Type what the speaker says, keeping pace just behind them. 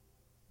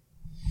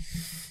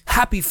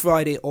Happy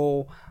Friday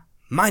all.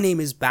 My name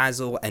is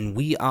Basil and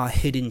we are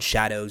Hidden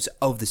Shadows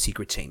of the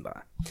Secret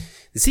Chamber.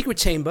 The Secret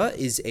Chamber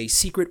is a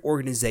secret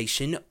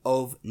organization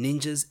of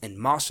ninjas and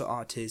martial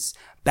artists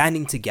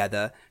banding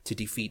together to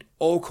defeat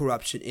all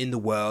corruption in the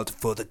world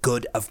for the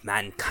good of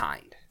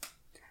mankind.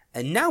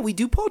 And now we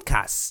do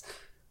podcasts.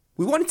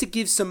 We wanted to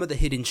give some of the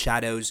Hidden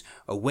Shadows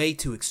a way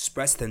to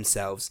express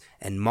themselves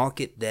and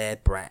market their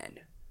brand.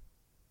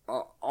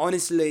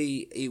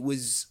 Honestly, it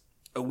was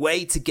a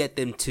way to get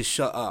them to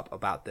shut up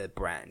about their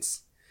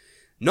brands.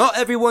 Not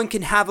everyone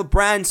can have a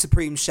brand,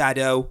 Supreme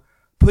Shadow.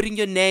 Putting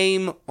your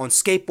name on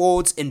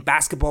skateboards and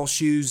basketball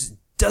shoes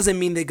doesn't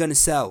mean they're gonna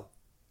sell.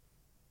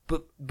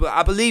 But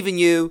I believe in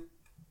you.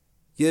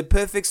 You're the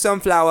perfect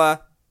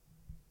sunflower.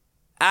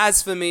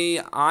 As for me,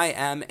 I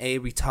am a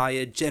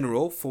retired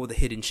general for the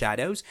Hidden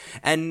Shadows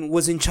and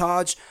was in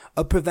charge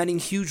of preventing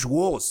huge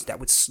wars that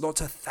would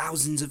slaughter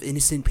thousands of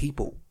innocent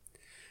people.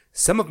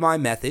 Some of my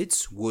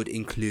methods would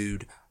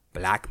include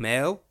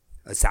blackmail,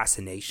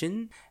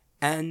 assassination,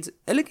 and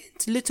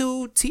elegant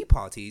little tea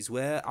parties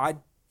where I'd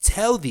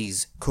tell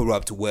these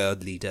corrupt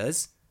world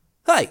leaders,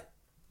 hey,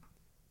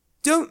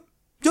 don't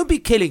be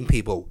killing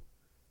people.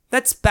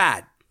 That's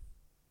bad.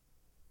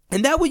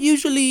 And that would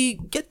usually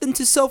get them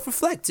to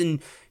self-reflect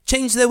and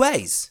change their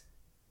ways.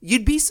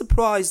 You'd be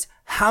surprised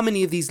how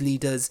many of these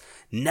leaders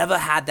never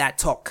had that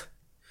talk.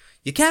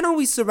 You can't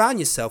always surround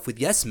yourself with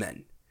yes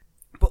men.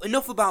 But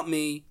enough about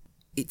me.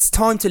 It's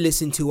time to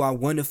listen to our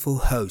wonderful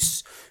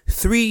hosts,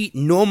 3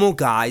 normal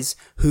guys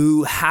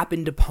who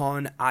happened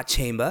upon our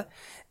chamber,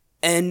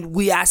 and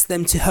we asked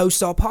them to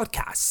host our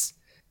podcasts.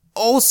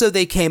 Also,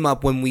 they came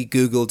up when we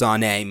Googled our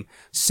name,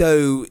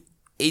 so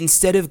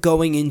instead of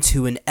going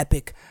into an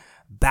epic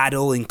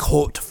battle in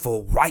court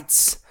for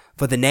rights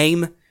for the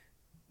name,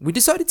 we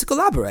decided to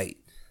collaborate.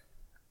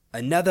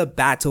 Another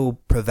battle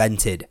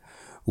prevented.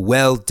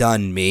 Well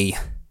done, me.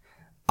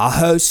 Our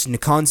hosts,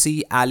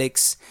 Nikansi,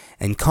 Alex,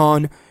 and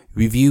Khan,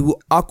 review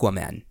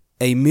Aquaman,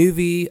 a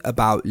movie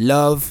about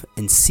love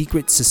and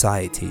secret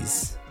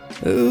societies.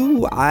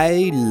 Oh,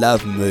 I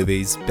love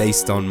movies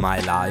based on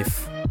my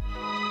life.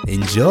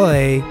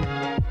 Enjoy!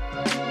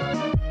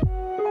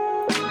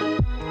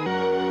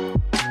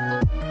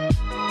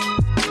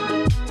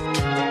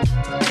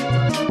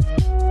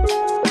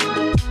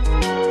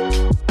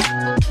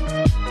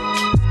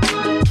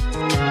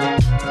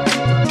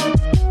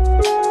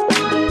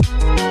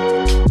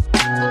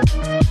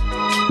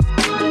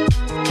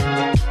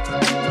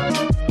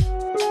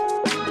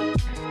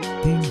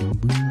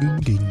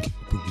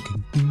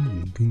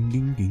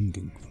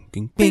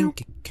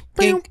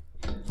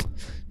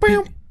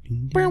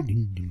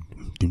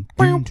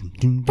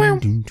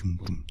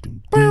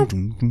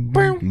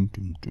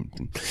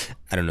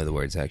 I don't know the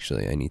words,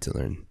 actually. I need to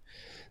learn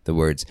the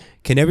words.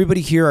 Can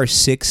everybody hear our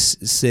sick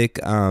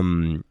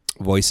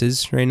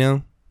voices right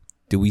now?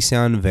 Do we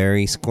sound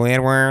very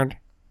Squidward?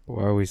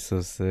 Why are we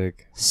so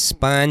sick?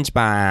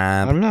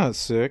 SpongeBob. I'm not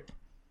sick.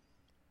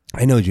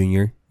 I know,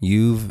 Junior.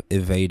 You've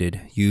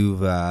evaded.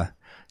 You've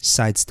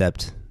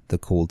sidestepped the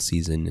cold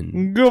season.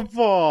 And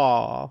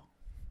Guffaw.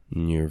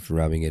 you're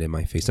rubbing it in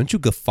my face. Don't you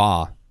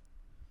guffaw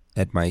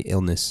at my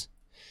illness.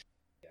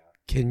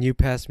 Can you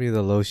pass me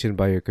the lotion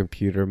by your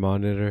computer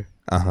monitor?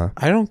 Uh-huh.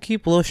 I don't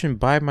keep lotion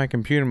by my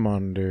computer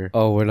monitor.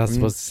 Oh, we're not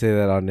supposed to say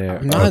that on there.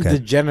 I'm not Okay. a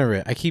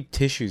degenerate. I keep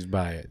tissues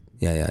by it.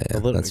 Yeah.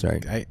 That's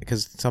right.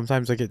 Because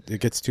sometimes it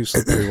gets too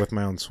slippery with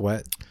my own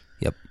sweat.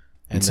 Yep.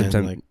 And sometimes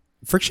then, like,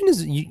 friction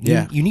is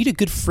you need a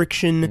good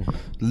friction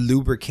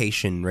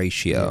lubrication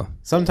ratio.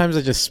 sometimes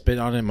I just spit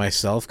on it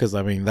myself because,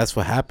 I mean, that's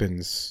what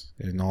happens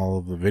in all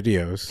of the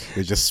videos.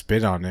 They just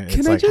spit on it. Can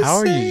It's I like, just how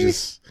are say- you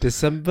just... Does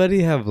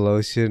somebody have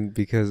lotion?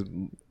 Because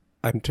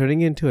I'm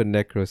turning into a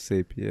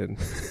necrosapien,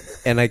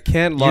 and I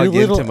can't log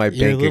into my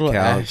bank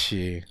account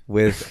Ashy.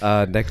 with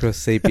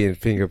necrosapien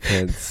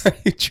fingerprints. Are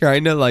you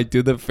trying to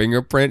do the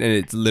fingerprint and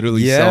it's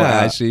literally so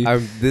ashy?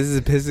 This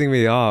is pissing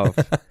me off.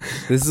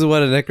 This is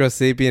what a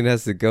necrosapien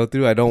has to go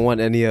through. I don't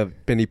want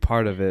any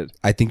part of it.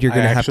 I think you're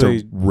gonna have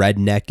actually- to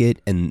redneck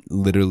it and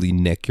literally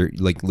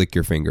lick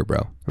your finger,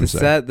 bro.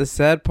 The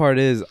sad part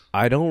is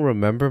I don't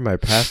remember my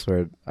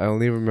password. I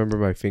only remember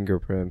my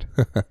fingerprint.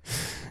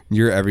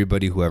 You're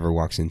everybody who ever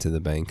walks into the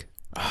bank.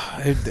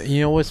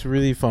 You know what's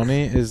really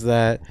funny is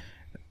that,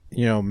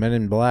 Men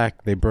in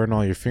Black, they burn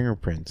all your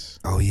fingerprints.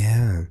 Oh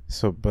yeah.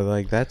 So,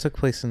 but that took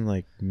place in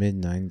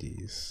mid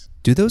 90s.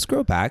 Do those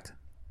grow back?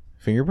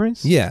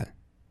 Fingerprints? Yeah.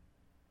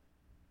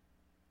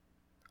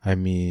 I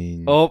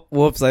mean, Oh,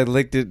 whoops! I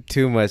licked it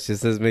too much. It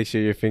says make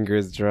sure your finger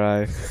is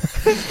dry.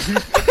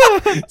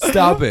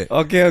 Stop it.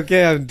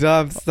 Okay, I'm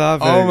done.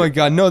 Stop it. Oh my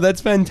god, no,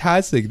 that's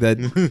fantastic that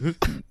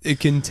it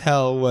can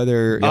tell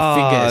whether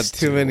finger is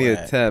too too many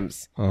wet.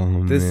 attempts.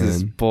 Oh This man.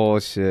 is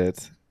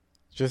bullshit.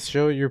 just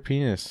show your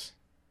penis.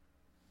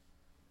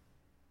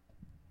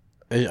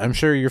 I'm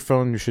sure your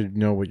phone should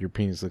know what your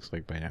penis looks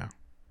like by now.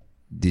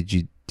 Did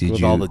With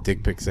you all the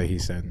dick pics that he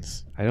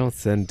sends. I don't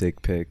send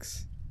dick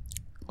pics.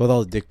 With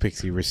all the dick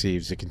pics he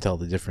receives, it can tell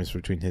the difference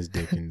between his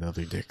dick and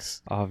other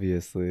dicks.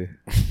 Obviously.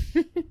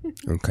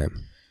 Okay.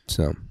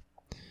 So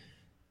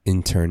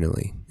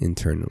internally,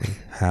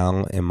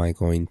 how am I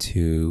going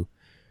to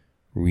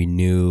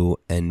renew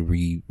and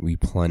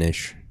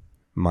replenish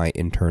my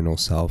internal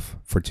self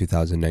for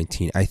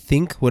 2019? I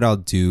think what I'll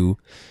do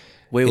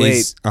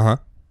Wait.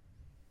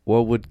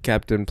 What would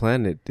Captain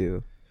Planet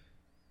do?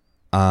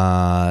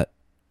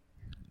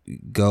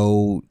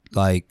 Go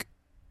like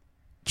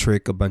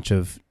trick a bunch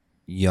of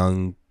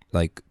young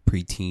like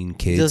preteen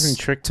kids. He doesn't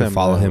trick to them,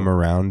 follow though. him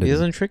around. He And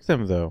doesn't trick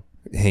them though.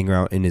 hang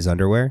around in his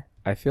underwear.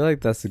 I feel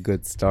like that's a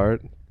good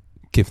start.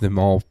 Give them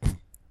all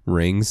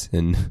rings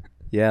and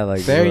Yeah,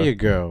 like There you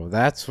go.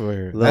 That's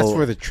where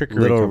the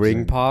trickery little comes ring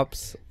in.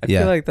 pops. I Yeah.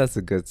 feel like that's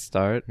a good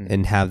start.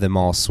 and have them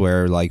all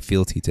swear like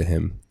fealty to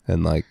him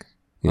and like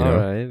you know. All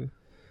right.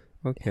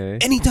 Okay.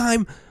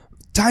 Anytime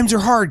times are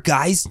hard,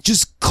 guys,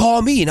 just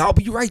call me and I'll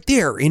be right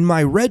there in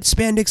my red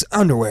spandex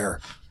underwear.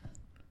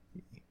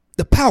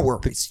 The power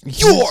is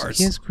yours.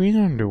 He has green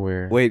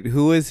underwear. Wait,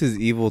 who is his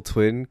evil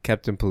twin,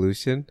 Captain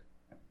Pollution?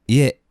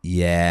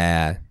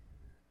 Yeah.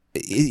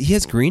 He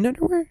has green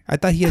underwear? I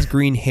thought he has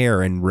green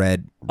hair and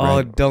red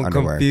Don't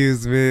underwear.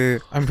 confuse me.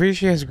 I'm pretty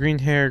sure he has green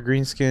hair,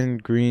 green skin,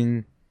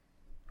 green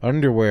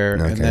underwear,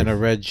 and Okay. then a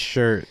red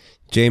shirt.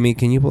 Jamie,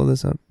 can you pull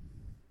this up?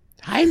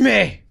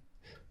 Jaime!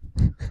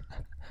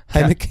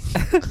 Jaime.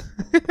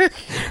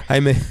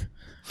 Jaime.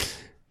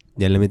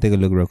 Yeah, let me take a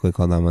look real quick.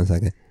 Hold on 1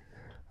 second.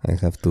 I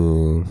have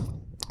to...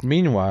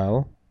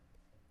 Meanwhile,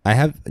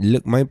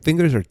 Look, my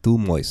fingers are too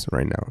moist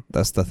right now.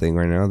 That's the thing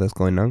right now that's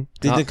going on.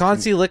 did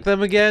Nikonsi lick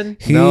them again?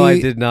 No, I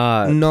did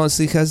not. No,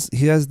 see,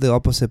 he has the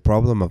opposite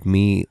problem of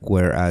me,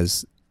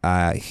 whereas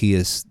he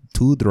is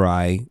too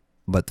dry,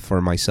 but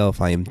for myself,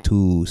 I am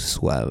too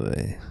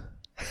suave.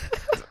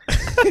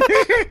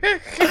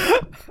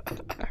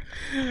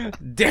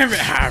 Damn it,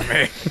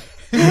 Jaime!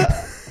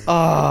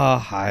 Oh,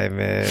 hi,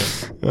 man.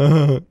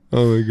 Oh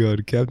my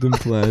god, Captain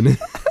Planet.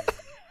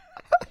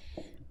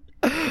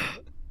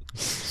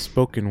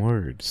 Spoken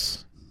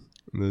words.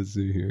 Let's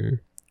see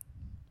here.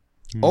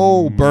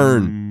 Oh,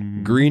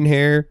 burn. Green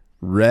hair,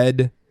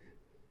 red,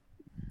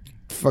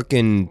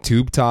 fucking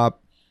tube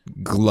top,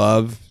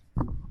 glove.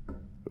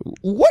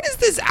 What is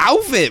this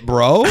outfit,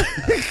 bro?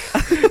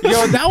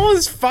 Yo, that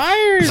was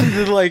fire in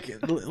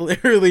the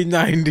early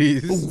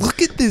 90s.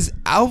 Look at this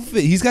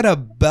outfit. He's got a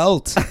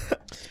belt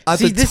at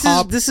See, the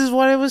top. this is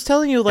what I was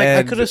telling you. Like, I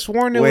And could have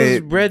sworn it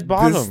was red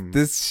bottom.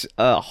 This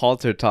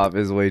halter top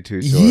is way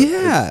too short.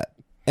 Yeah.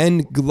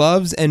 And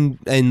gloves and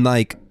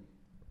like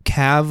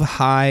calf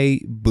high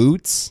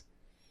boots.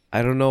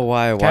 I don't know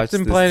why I watched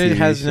Captain this Planet TV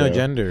has no show.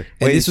 gender.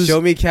 And Wait, this was-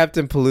 show me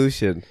Captain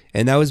Pollution.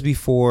 And that was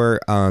before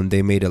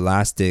they made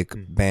elastic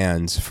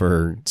bands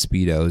for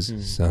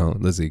Speedos. So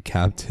let's see,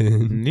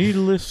 Captain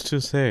Needless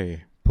to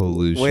say,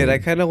 Pollution. Wait, I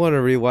kind of want to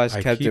rewatch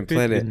I Captain keep it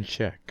Planet. in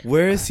check.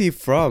 Where is he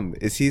from?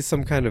 Is he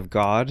some kind of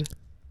god?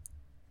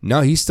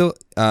 No, he's still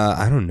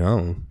I don't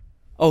know.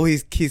 Oh,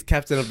 he's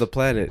captain of the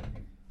planet.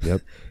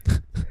 Yep.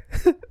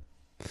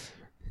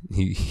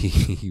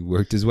 he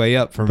worked his way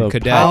up from The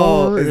cadet.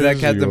 Oh, power is that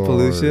Captain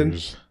Pollution?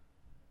 yours.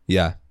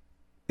 Yeah.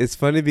 It's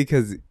funny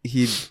because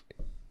his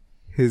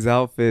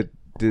outfit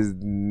does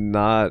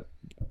not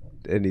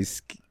any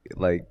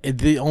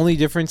The only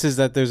difference is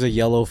that there's a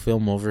yellow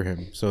film over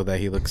him so that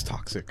he looks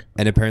toxic.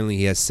 And apparently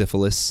he has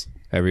syphilis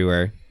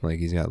everywhere. Like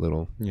he's got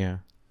little Yeah.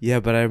 Yeah,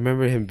 but I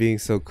remember him being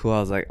so cool. I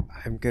was like,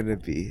 I'm gonna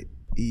be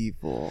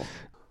evil.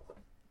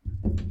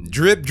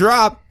 drip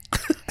drop.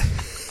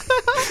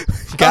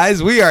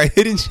 Guys, we are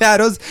hidden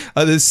shadows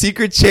of the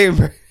secret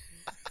chamber.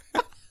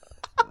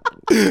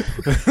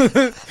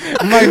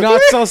 My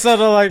not so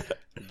subtle, like,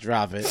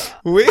 drop it.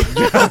 We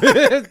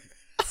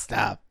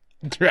Stop.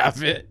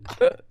 Drop it.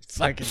 It's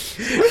like,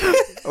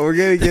 We're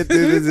gonna get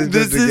through this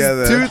this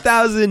together. is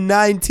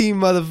 2019,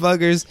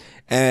 motherfuckers,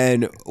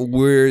 and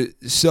we're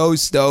so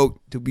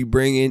stoked to be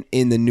bringing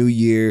in the new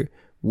year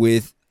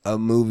with a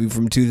movie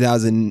from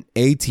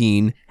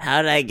 2018.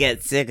 How'd I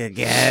get sick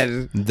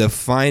again? The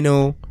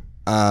final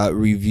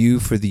review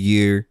for the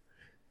year.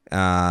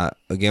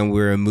 Again,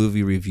 we're a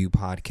movie review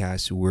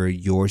podcast. We're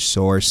your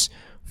source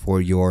for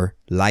your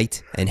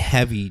light and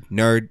heavy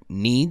nerd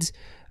needs.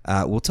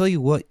 We'll tell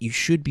you what you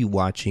should be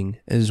watching,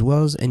 as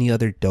well as any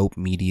other dope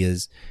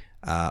medias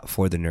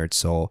for the nerd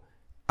soul.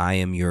 I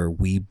am your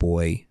wee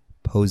boy,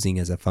 posing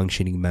as a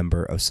functioning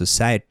member of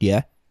society.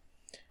 Yeah,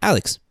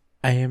 Alex.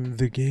 I am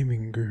the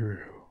gaming guru.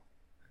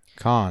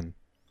 Khan.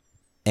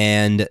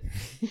 And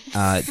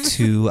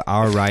to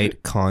our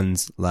right,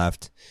 Khan's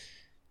left,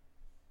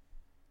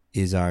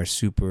 is our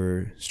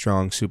super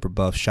strong, super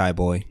buff shy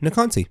boy,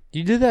 Nikonsi.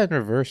 You did that in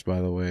reverse,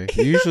 by the way.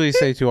 You usually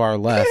say to our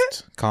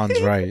left,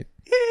 Khan's right.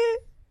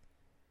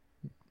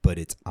 But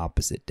it's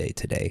opposite day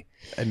today.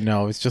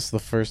 No, it's just the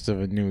first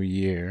of a new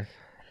year.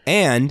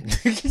 And,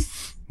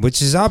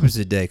 which is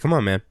opposite day. Come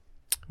on, man.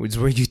 Which is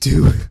where you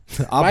do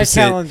the My opposite.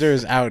 calendar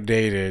is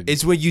outdated.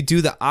 It's when you do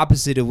the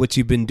opposite of what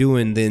you've been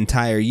doing the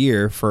entire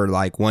year for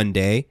like one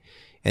day.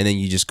 and then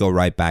you just go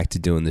right back to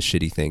doing the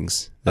shitty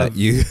things that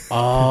you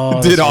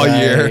did all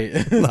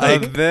year.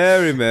 Like,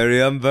 very merry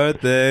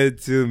birthday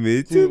to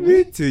me,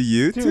 to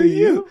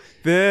you.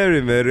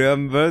 Very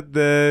merry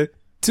birthday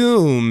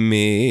to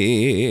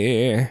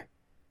me.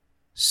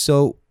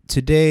 So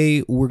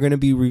today we're going to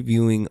be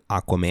reviewing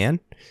Aquaman.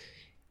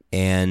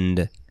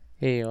 And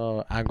hey,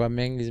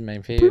 Aquaman is my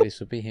favorite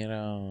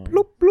superhero.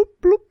 Bloop, bloop,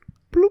 bloop,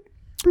 bloop,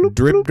 bloop,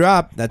 drip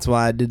drop. That's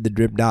why I did the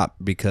drip drop,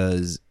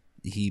 because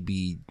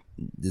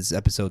this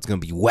episode's gonna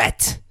be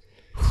wet.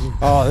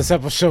 Oh, this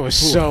episode is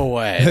so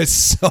wet. It's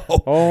so.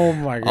 Oh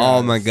my god.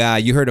 Oh my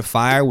god. You heard a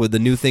fire? Well, the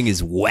new thing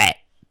is wet.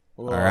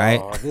 All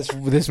right.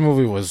 This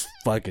movie was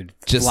fucking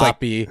just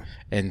floppy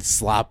and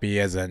sloppy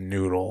as a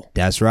noodle.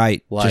 That's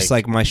right. Just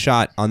like my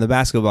shot on the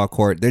basketball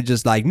court. They're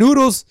just like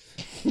noodles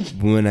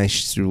when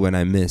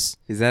I miss.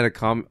 Is that a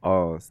comment?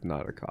 Oh, it's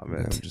not a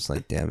comment. I'm just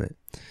like, damn it.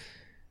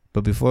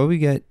 But before we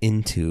get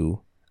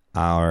into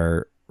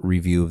our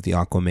review of the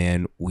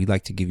Aquaman, we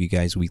like to give you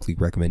guys weekly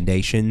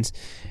recommendations.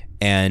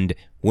 And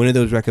one of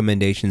those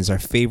recommendations, our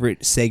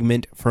favorite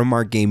segment from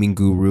our gaming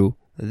guru.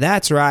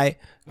 That's right.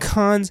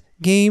 Khan's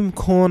Game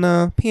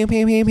Corner. Pam,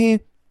 pam, pam, pam.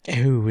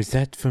 Oh, is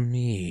that for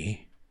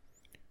me?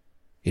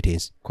 It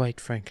is.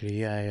 Quite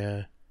frankly,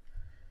 I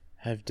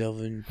have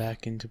delved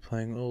back into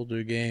playing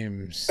older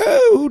games.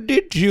 Oh,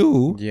 did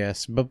you?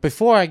 Yes, but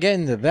before I get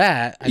into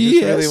that, I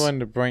just really wanted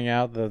to bring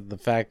out the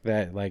fact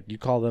that, like, you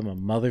call them a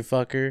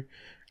motherfucker,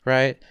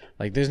 right?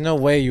 Like, there's no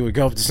way you would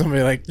go up to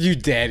somebody like, you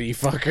daddy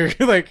fucker.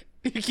 Like,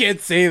 you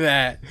can't say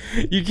that.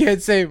 You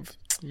can't say,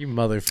 you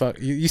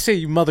motherfucker. You say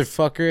you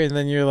motherfucker, and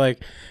then you're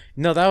like,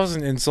 no, that was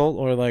an insult,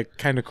 or like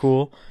kind of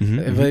cool.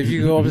 But if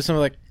you go up to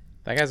somebody like,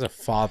 that guy's a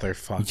father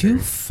fucker. You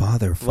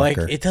father fucker. Like,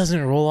 it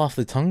doesn't roll off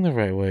the tongue the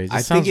right way. It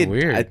just sounds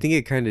weird. I think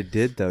it kind of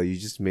did, though. You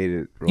just made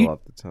it roll off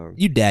the tongue.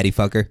 You daddy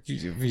fucker.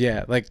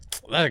 Yeah, like,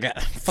 that guy,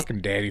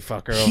 fucking daddy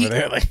fucker over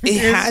there. Like,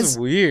 it's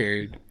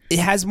weird. It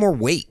has more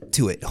weight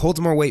to it. It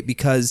holds more weight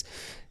because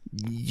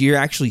you're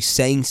actually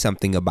saying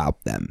something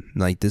about them.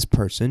 Like, this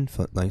person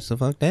likes to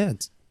fuck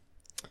dads.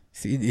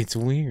 See, it's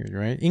weird,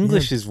 right?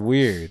 English is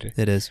weird.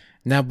 It is.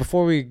 Now,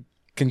 before we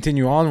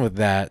continue on with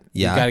that,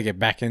 we got to get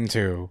back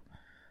into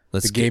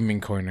the gaming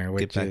corner,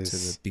 which get back is to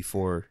the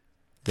before,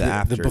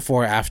 after. The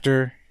before,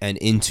 after. And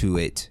into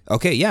it.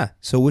 Okay, yeah.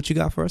 So what you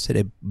got for us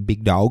today,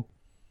 big dog?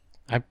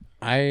 I've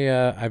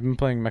been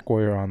playing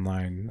MechWarrior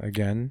Online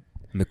again.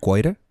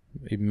 MechWarrior?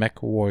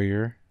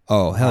 MechWarrior.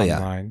 Oh, hell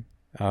Online.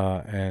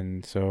 Yeah.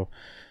 And so,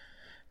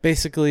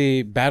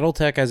 basically,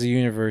 BattleTech as a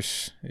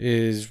universe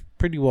is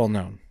pretty well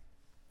known.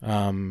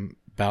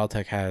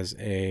 BattleTech has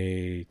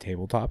a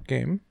tabletop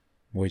game,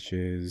 which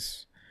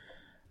is,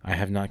 I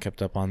have not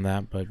kept up on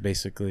that, but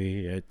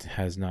basically it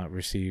has not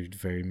received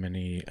very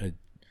many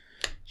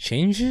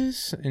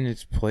changes in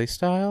its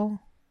playstyle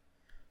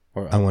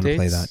or updates. I want to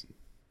play that.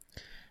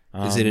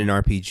 Is it an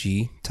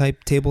RPG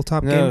type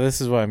tabletop game? No,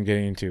 this is what I'm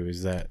getting into,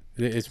 is that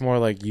it's more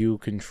like you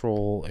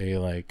control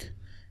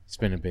it's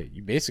been a bit,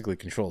 you basically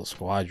control a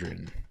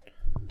squadron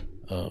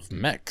of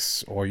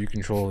mechs, or you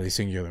control a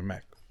singular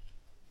mech.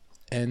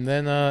 And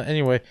then,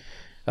 anyway,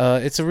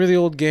 it's a really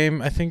old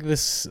game. I think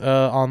this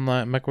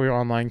MechWarrior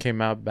Online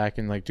came out back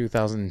in like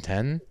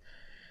 2010,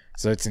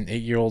 so it's an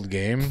 8-year-old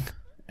game.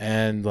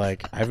 And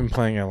like, I've been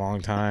playing it a long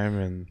time,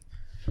 and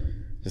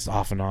just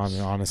off and on.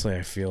 And honestly,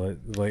 I feel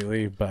it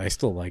lately, but I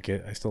still like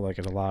it. I still like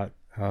it a lot.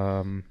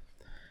 I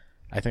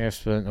think I've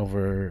spent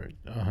over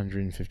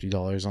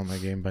 $150 on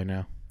that game by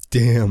now.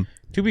 Damn.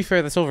 To be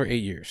fair, that's over 8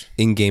 years.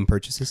 In-game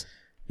purchases?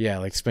 Yeah,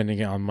 like spending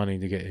it on money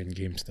to get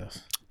in-game stuff.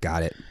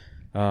 Got it.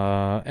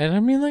 And I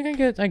mean, like, I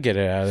get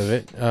it out of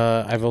it.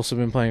 I've also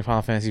been playing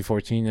Final Fantasy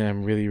 14, and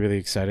I'm really, really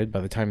excited.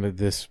 By the time that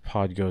this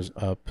pod goes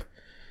up,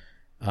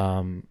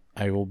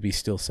 I will be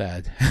still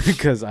sad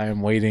because I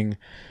am waiting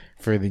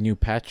for the new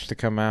patch to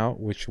come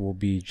out, which will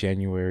be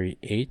January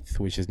 8th,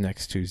 which is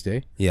next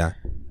Tuesday. Yeah.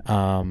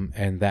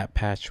 And that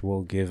patch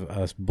will give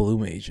us blue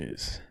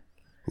mages.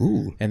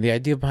 Ooh. And the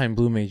idea behind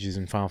blue mages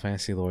in Final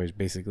Fantasy lore is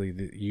basically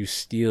that you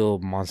steal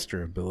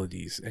monster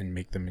abilities and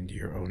make them into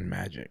your own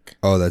magic.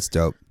 Oh, that's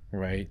dope.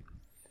 Right?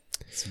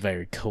 It's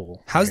very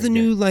cool. How's the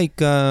new like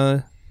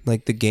the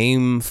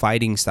game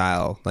fighting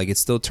style? Like, it's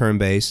still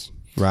turn-based,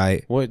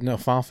 right? What? No,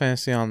 Final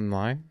Fantasy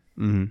Online?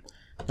 Mm-hmm.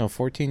 No,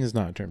 14 is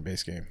not a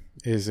turn-based game.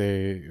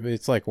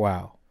 It's like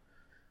WoW,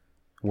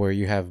 where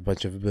you have a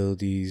bunch of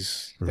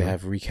abilities. Mm-hmm. They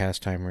have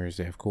recast timers.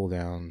 They have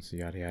cooldowns.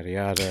 Yada yada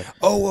yada.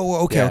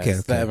 Oh, okay, okay.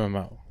 It's the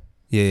MMO.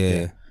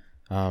 Yeah.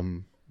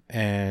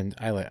 And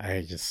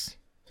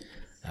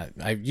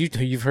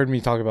you've heard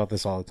me talk about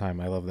this all the time.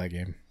 I love that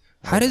game.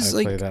 I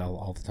play that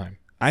all the time.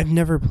 I've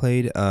never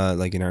played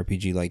like an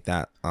RPG like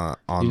that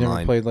online. You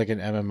never played like an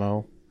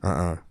MMO?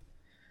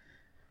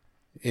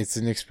 It's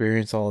an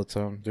experience all its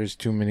own. There's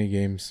too many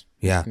games.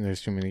 Yeah.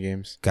 There's too many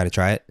games. Gotta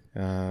try it.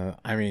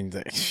 I mean,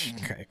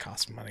 it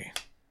costs money.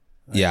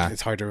 Yeah.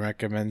 It's hard to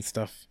recommend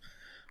stuff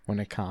when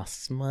it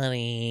costs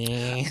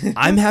money.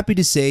 I'm happy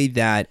to say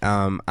that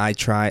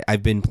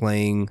I've been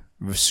playing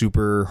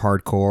super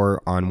hardcore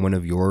on one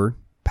of your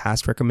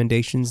past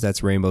recommendations.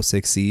 That's Rainbow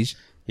Six Siege.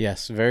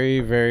 Yes, very,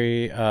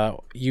 very.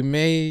 You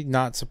may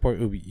not support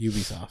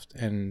Ubisoft,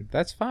 and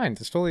that's fine.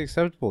 That's totally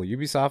acceptable.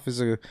 Ubisoft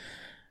is a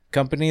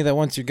company that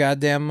wants your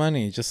goddamn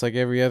money, just like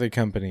every other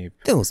company.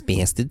 Those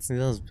bastards.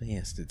 Those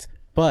bastards.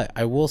 But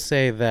I will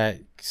say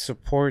that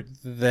support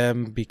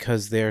them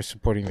because they're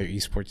supporting their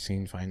esports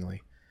scene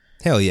finally.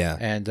 Hell yeah.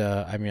 And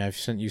I mean, I've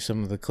sent you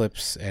some of the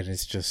clips, and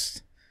it's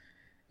just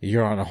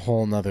you're on a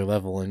whole nother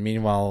level. And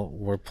meanwhile,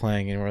 we're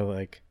playing, and we're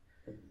like,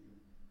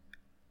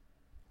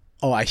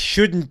 oh, I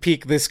shouldn't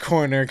peek this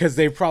corner because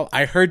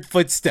I heard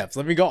footsteps.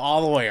 Let me go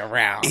all the way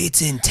around. It's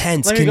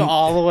intense. Let me go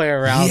all the way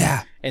around.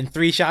 Yeah. And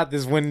 3-shot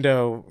this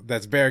window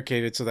that's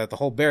barricaded so that the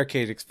whole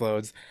barricade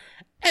explodes.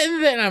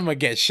 And then I'm going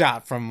to get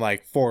shot from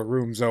like 4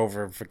 rooms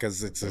over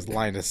because it's a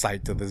line of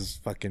sight to this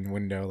fucking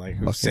window. Like,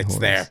 who sits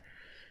there?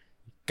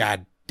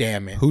 God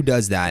damn it. Who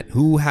does that?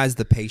 Who has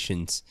the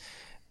patience?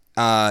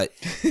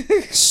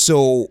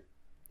 So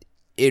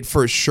it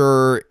for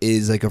sure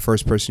is like a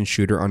first-person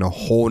shooter on a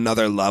whole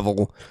nother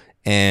level.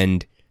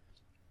 And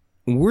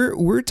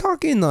we're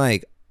talking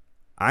like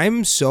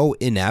I'm so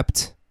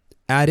inept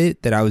at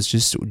it that I was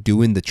just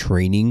doing the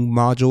training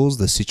modules,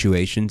 the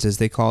situations as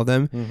they call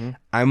them. Mm-hmm.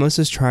 I must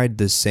have tried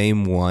the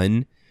same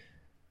one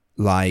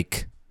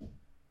like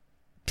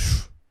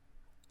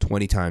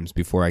 20 times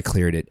before I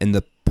cleared it. And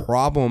the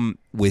problem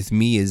with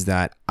me is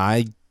that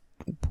I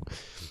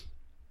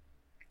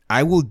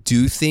will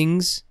do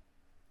things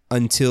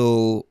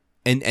until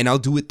and I'll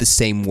do it the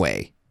same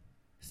way,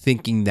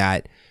 thinking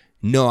that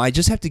no, I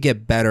just have to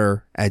get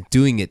better at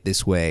doing it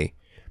this way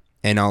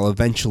and I'll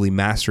eventually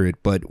master it.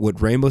 But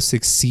what Rainbow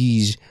Six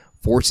Siege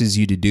forces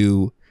you to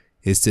do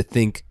is to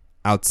think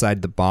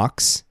outside the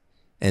box,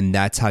 and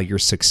that's how you're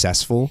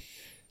successful.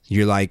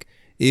 You're like,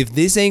 if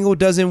this angle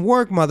doesn't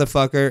work,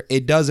 motherfucker,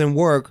 it doesn't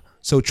work,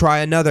 so try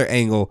another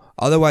angle.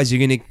 Otherwise,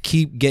 you're going to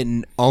keep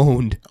getting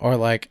owned. Or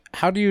like,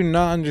 how do you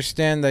not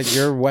understand that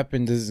your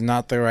weapon is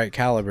not the right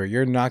caliber?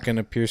 You're not going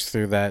to pierce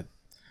through that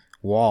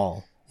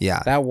wall.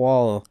 Yeah. That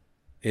wall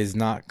is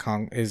not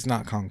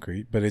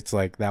concrete, but it's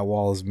like that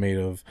wall is made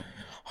of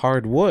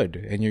hard wood,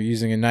 and you're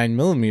using a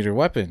 9mm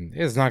weapon.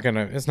 It's not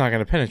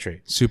gonna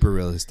penetrate. Super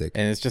realistic.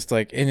 And it's just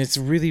like, and it's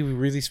really,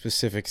 really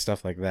specific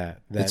stuff like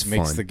that It's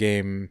makes fun. the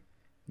game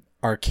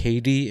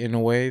arcadey in a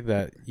way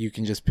that you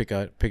can just pick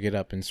it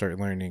up and start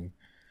learning,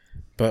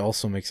 but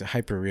also makes it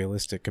hyper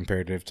realistic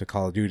comparative to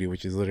Call of Duty,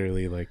 which is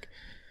literally like,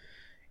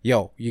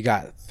 yo, you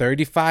got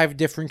 35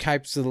 different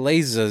types of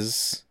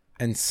lasers,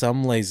 and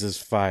some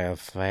lasers fire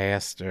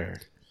faster.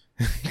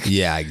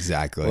 Yeah,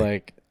 exactly.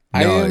 Like, No,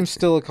 I am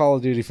still a Call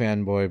of Duty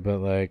fanboy, but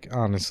like,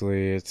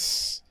 honestly,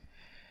 it's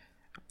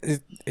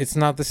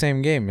not the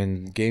same game,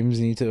 and games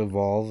need to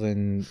evolve,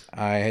 and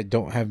I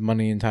don't have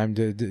money and time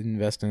to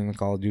invest in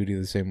Call of Duty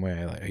the same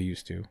way I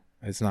used to.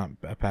 It's not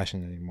a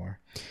passion anymore.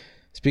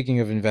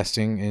 Speaking of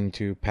investing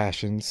into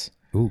passions,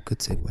 ooh, good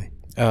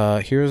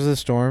segue. Heroes of the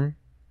Storm,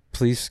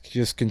 please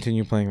just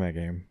continue playing that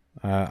game.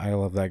 I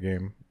love that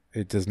game.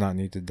 It does not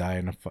need to die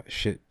in a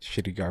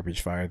shitty garbage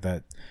fire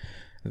that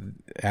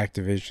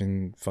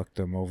Activision fucked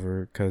them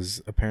over,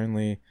 because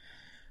apparently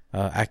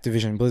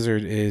Activision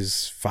Blizzard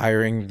is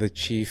firing the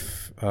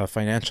chief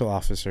financial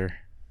officer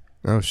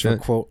Oh shit. for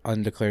quote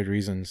undeclared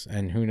reasons,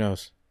 and who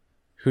knows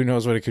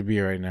what it could be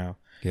right now.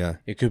 Yeah.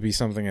 It could be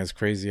something as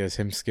crazy as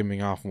him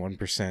skimming off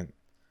 1%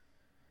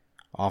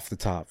 off the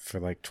top for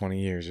like 20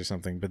 years or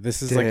something. But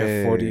this is like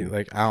a 40,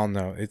 like, I don't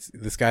know,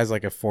 this guy's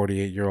like a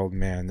 48-year-old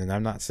man, and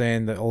I'm not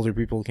saying that older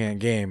people can't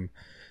game,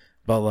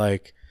 but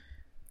like,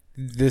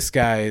 this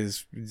guy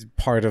is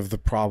part of the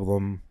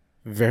problem.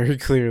 Very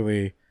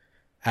clearly,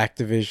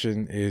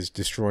 Activision is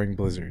destroying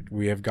Blizzard.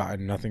 We have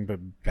gotten nothing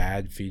but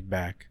bad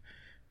feedback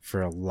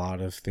for a lot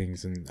of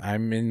things, and I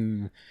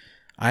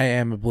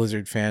am a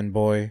Blizzard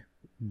fanboy,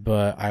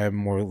 but I am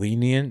more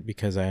lenient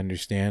because I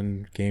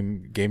understand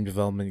game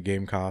development,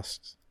 game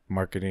costs,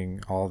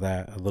 marketing, all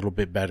that a little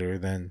bit better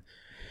than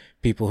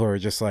people who are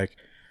just like,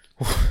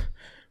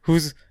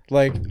 who's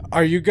like,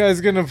 are you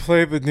guys gonna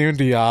play the new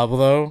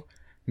Diablo?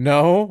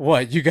 No?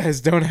 What, you guys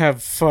don't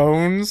have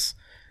phones?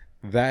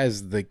 That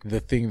is the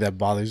thing that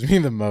bothers me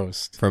the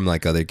most. From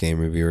like other game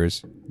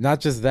reviewers. Not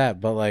just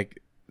that, but like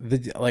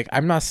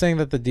I'm not saying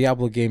that the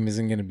Diablo game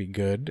isn't going to be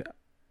good,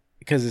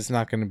 because it's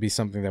not going to be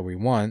something that we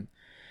want,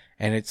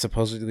 and it's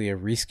supposedly a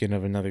reskin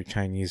of another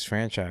Chinese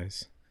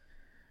franchise,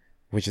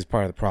 which is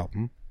part of the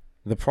problem.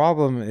 The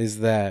problem is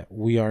that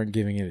we aren't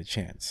giving it a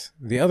chance.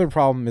 The other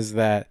problem is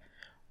that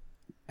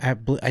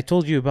I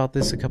told you about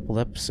this a couple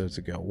episodes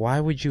ago.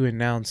 Why would you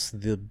announce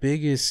the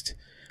biggest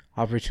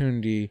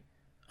opportunity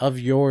of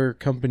your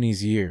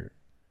company's year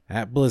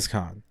at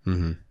BlizzCon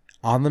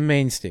on the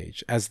main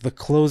stage as the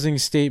closing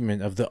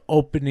statement of the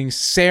opening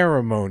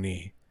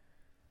ceremony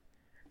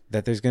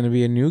that there's going to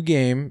be a new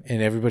game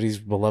in everybody's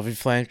beloved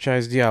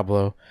franchise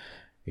Diablo,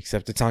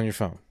 except it's on your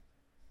phone?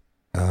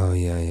 Oh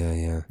yeah.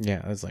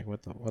 Yeah, I was like,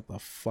 what the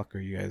fuck are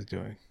you guys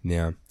doing?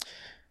 Yeah.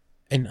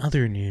 In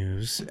other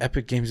news,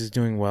 Epic Games is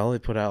doing well. They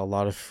put out a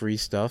lot of free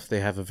stuff.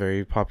 They have a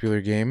very popular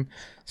game,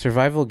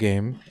 survival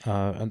game,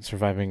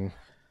 surviving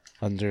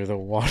under the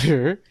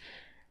water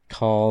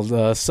called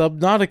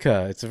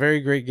Subnautica. It's a very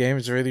great game.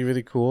 It's really,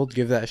 really cool.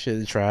 Give that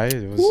shit a try.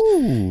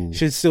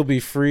 Should still be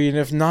free, and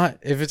if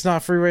it's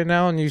not free right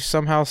now and you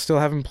somehow still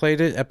haven't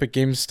played it, Epic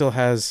Games still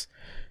has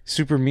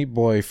Super Meat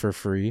Boy for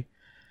free.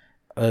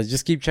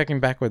 Just keep checking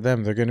back with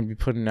them. They're going to be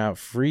putting out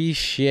free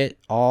shit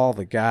all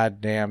the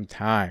goddamn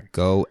time.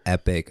 Go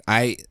Epic.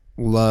 I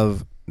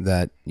love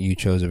that you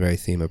chose a very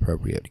theme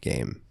appropriate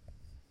game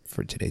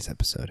for today's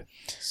episode.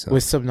 So,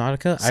 with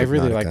Subnautica, I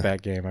really like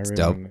that game. I really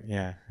dope.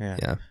 Yeah.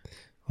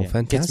 Well,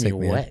 fantastic, Gets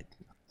me man. wet.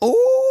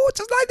 Oh,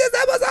 just like this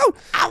episode.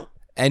 Ow.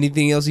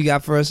 Anything else you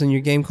got for us in your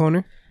game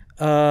corner?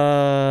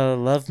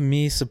 Love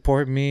me,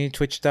 support me,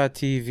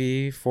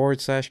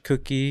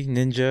 twitch.tv/cookie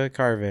ninja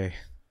carve.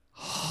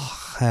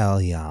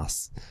 Hell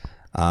yes.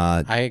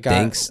 I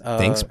got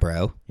thanks,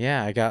 bro.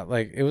 Yeah, I got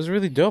it was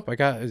really dope. I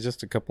got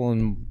just a couple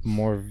and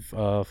more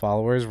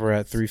followers. We're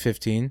at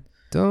 315.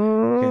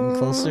 Getting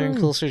closer and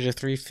closer to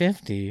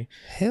 350.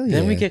 Hell yeah.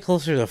 Then we get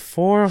closer to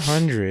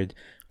 400,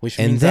 which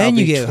and means then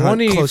you get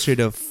closer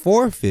to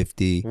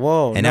 450.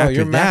 Whoa! And no, after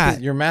your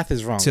that, math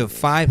is wrong. to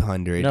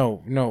 500.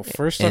 No.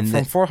 First up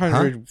from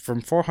 400.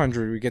 From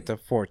 400, we get to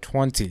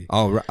 420.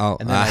 Oh,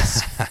 and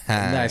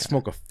then I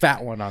smoke a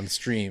fat one on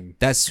stream.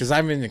 That's because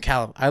I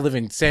live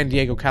in San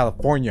Diego,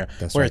 California,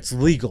 where it's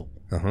legal.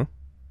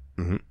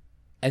 Mm-hmm.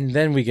 And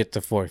then we get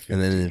to 450.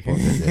 And then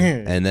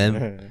 450.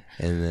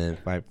 and then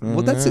 5.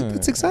 Well,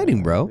 that's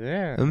exciting, bro.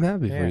 Yeah. I'm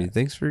happy for you.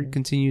 Thanks for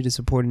continuing to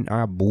supporting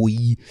our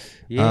boy.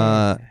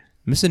 Yeah.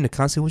 Mr.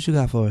 Nakansi, what you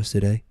got for us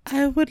today?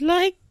 I would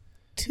like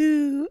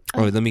to.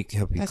 Let me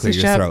help you clear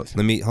your throat.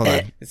 Hold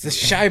on. It's a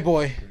shy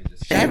boy.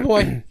 Shy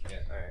boy.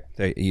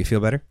 There, you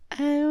feel better?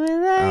 I would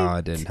like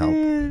it didn't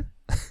help.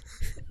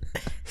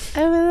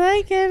 I would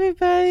like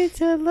everybody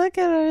to look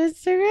at our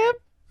Instagram.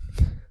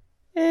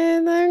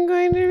 And I'm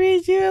going to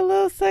read you a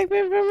little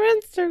segment from our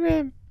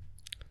Instagram.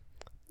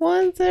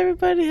 Once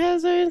everybody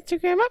has their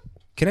Instagram up.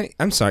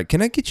 I'm sorry,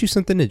 can I get you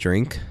something to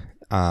drink?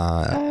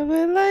 I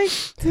would like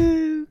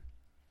to.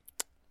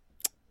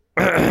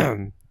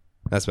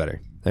 That's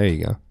better. There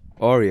you go.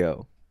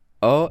 Oreo.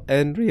 O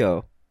and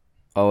Rio.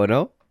 O and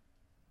O.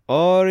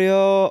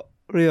 Oreo.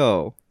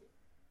 Rio.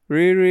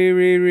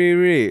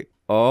 Re.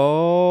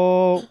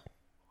 O.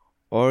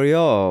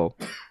 Oreo.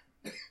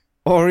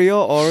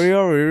 Oreo.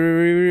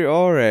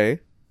 Ore.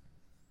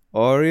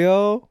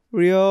 Oreo.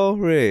 Rio.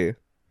 Re.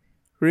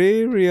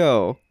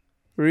 Rio.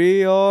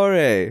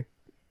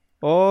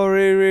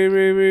 Ore.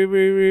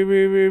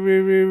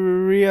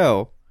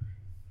 Rio.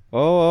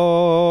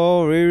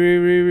 Oh,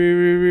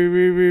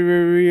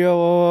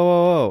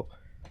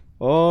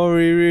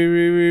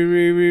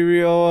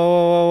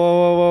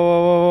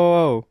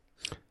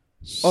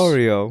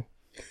 Oreo.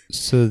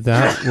 So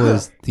that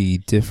was the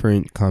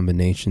different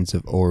combinations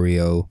of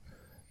Oreo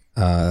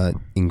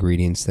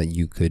ingredients that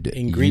you could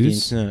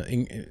use.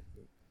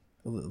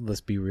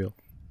 Let's be real.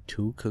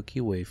 2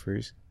 cookie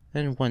wafers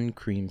and 1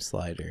 cream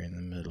slider in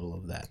the middle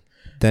of that.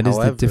 That is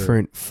the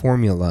different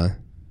formula.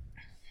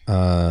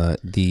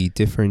 The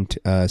different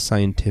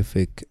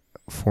scientific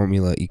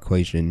formula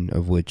equation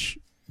of which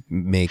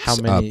makes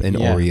up an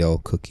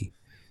Oreo cookie.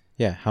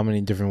 Yeah, how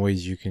many different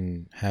ways you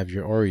can have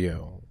your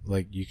Oreo.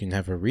 Like, you can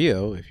have a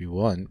Rio if you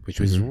want, which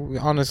was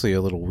honestly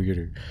a little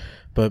weirder.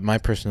 But my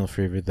personal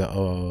favorite, the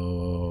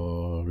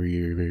Oreo.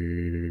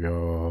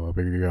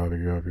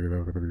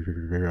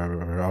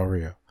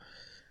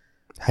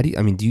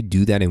 Do you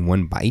do that in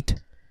one bite?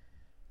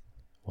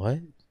 What?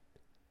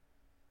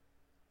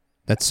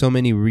 That's so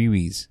many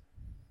Riris.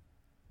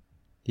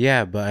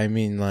 Yeah, but I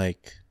mean, I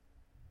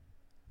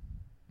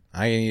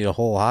can eat a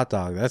whole hot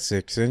dog. That's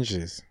 6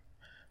 inches.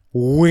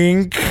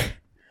 Wink.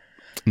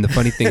 And the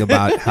funny thing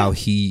about how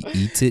he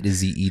eats it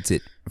is he eats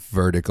it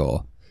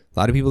vertical. A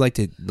lot of people like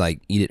to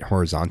eat it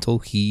horizontal.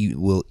 He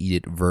will eat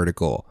it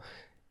vertical.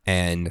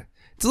 And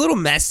it's a little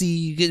messy.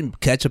 You get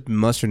ketchup and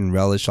mustard and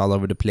relish all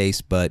over the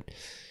place, but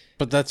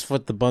that's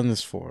what the bun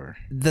is for.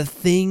 The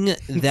thing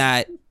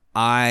that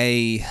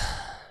I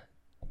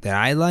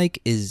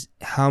like is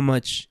how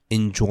much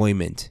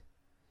enjoyment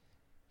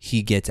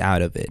he gets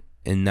out of it.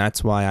 And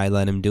that's why I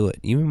let him do it.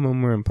 Even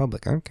when we're in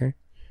public. I don't care.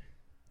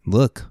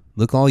 Look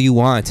all you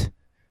want.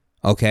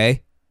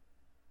 Okay?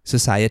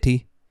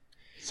 Society.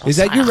 Is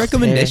that your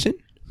recommendation?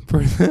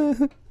 For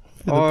the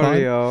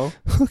Oreo.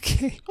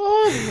 Okay.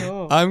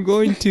 Oreo. I'm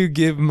going to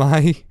give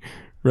my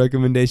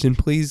recommendation.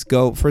 Please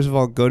go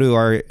to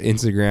our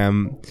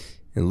Instagram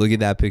and look at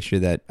that picture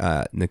that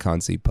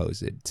Nakansi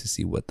posted to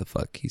see what the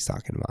fuck he's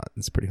talking about.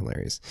 It's pretty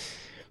hilarious.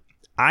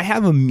 I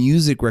have a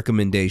music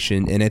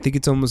recommendation, and I think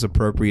it's almost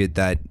appropriate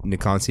that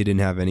Nakansi didn't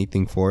have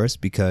anything for us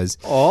because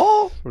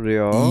Oreo.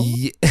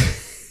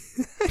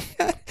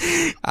 Yeah,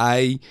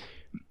 I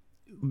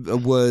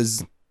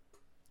was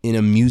in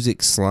a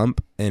music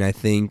slump, and I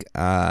think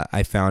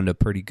I found a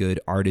pretty good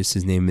artist.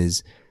 His name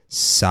is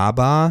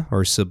Sabah.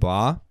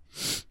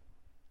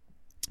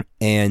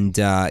 And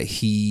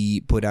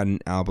he put out an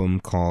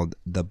album called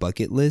The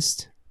Bucket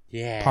List.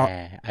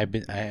 Yeah, I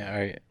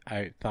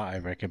thought I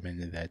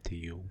recommended that to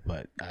you,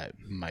 but I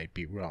might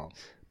be wrong.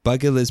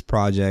 bucket list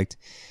project.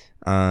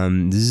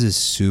 This is a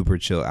super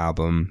chill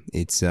album.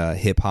 It's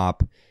hip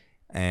hop,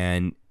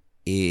 and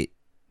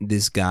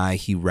this guy,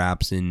 he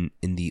raps in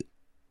the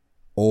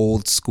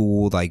old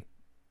school like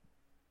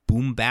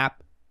boom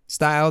bap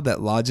style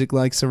that Logic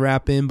likes to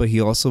rap in, but he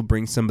also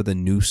brings some of the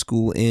new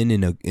school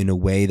in a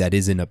way that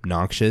isn't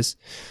obnoxious.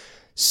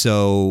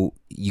 So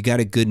you got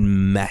a good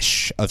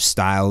mesh of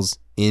styles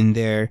in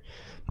there,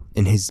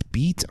 and his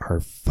beats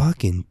are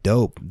fucking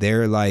dope.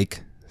 They're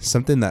like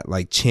something that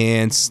like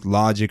Chance,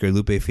 Logic, or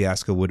Lupe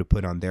Fiasco would have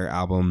put on their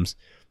albums,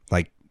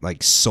 like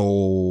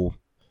soul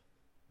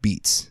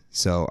beats.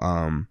 So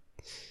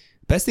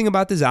best thing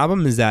about this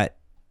album is that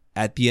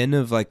at the end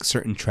of like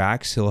certain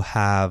tracks, he'll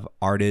have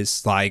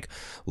artists like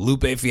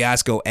Lupe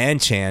Fiasco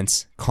and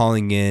Chance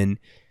calling in,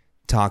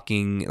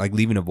 talking, like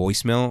leaving a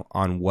voicemail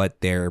on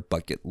what their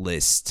bucket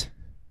list,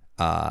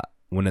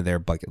 one of their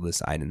bucket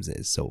list items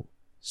is. So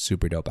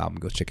super dope album.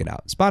 Go check it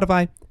out.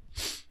 Spotify.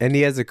 And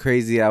he has a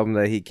crazy album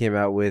that he came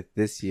out with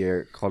this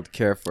year called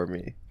Care For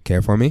Me.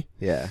 Care For Me?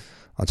 Yeah.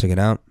 I'll check it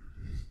out.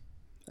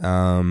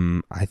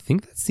 I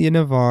think that's the end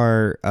of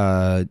our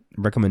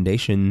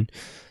recommendation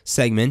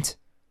segment.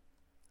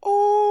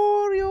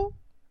 Oreo.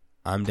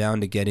 I'm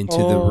down to get into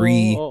the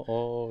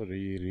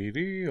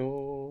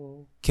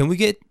Can we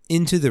get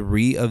into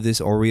the of this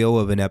Oreo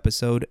of an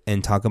episode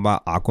and talk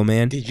about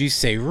Aquaman? Did you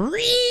say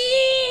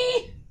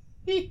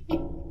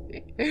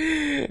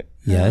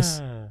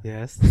Yes.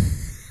 Yes.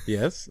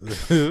 Yes.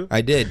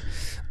 I did.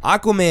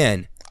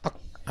 Aquaman.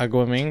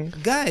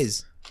 Aquaman.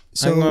 Guys,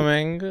 so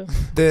Aquaman.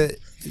 the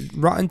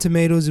Rotten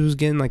Tomatoes, it was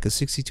getting like a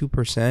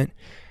 62%,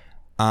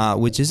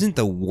 which isn't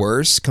the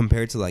worst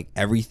compared to like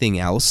everything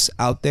else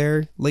out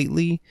there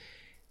lately.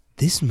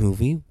 This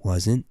movie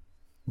wasn't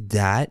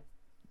that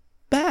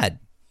bad.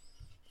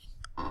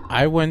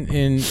 I went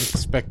in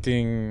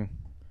expecting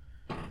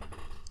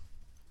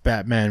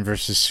Batman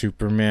versus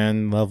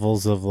Superman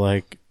levels of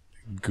like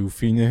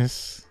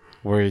goofiness,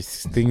 where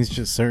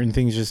certain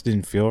things just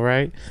didn't feel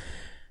right.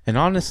 And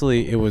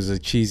honestly, it was a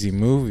cheesy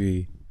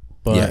movie,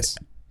 but Yes.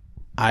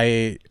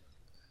 I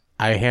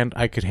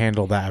could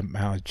handle that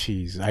amount of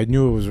cheese. I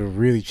knew it was a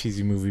really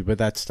cheesy movie, but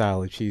that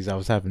style of cheese, I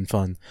was having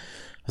fun.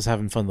 I was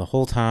having fun the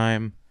whole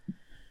time.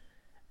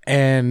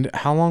 And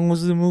how long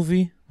was the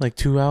movie? Like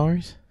 2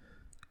 hours?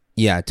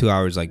 Yeah, 2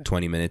 hours, like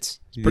 20 minutes.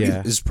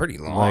 Yeah. It's pretty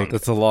long. Like,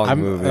 That's a long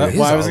movie. It is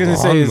what I a was gonna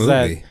say long is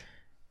that movie.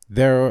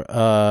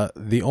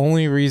 the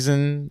only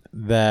reason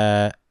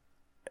that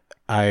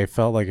I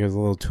felt like it was a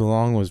little too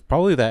long was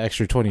probably that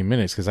extra 20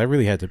 minutes, because I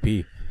really had to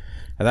pee.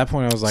 At that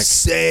point, I was like,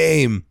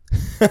 same.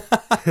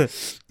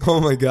 Oh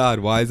my God,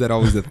 why is that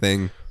always a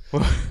thing?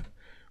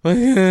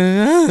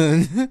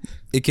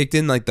 It kicked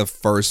in like the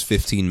first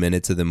 15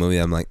 minutes of the movie.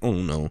 I'm like, oh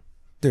no,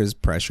 there's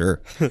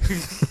pressure.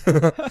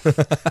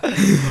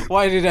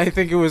 why did I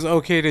think it was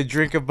okay to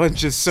drink a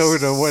bunch of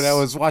soda when I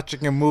was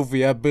watching a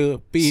movie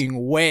about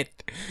being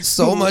wet?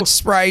 So much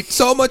Sprite,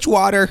 so much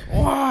water.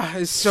 Wow,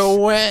 it's so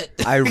wet.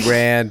 I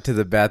ran to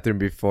the bathroom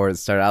before it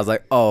started. I was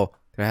like, oh,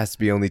 there has to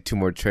be only 2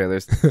 more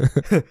trailers.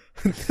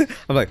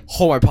 I'm like,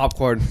 hold my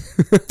popcorn.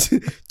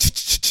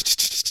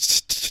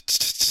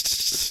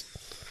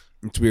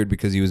 It's weird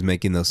because he was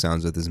making those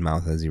sounds with his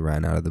mouth as he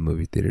ran out of the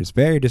movie theater. It's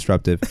very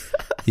disruptive.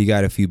 He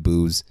got a few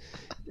boos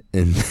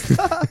and from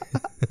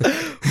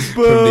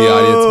the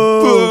audience.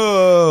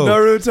 Boo!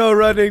 Naruto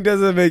running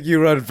doesn't make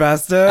you run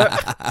faster.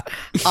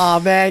 Aw,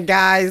 man,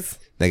 guys.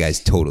 That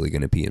guy's totally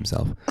gonna pee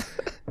himself.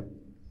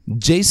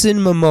 Jason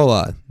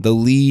Momoa, the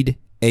lead,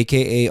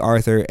 aka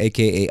Arthur,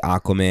 aka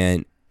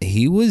Aquaman.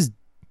 He was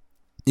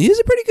a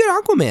pretty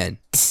good Aquaman.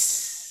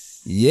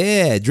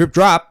 Yeah, drip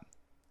drop.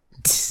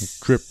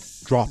 Drip,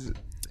 drop.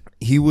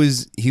 He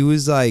was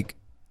like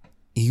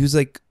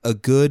a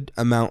good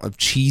amount of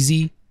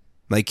cheesy.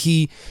 Like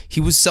he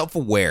was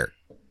self-aware.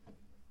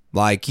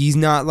 Like he's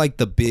not like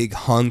the big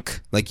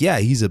hunk. Like, yeah,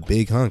 he's a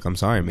big hunk. I'm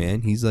sorry,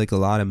 man. He's like a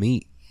lot of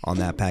meat on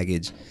that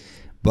package.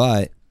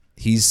 But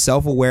he's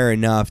self-aware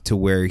enough to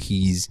where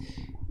he's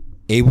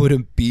able to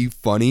be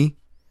funny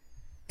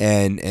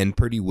and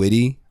pretty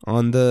witty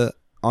on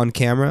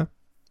camera.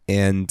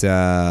 And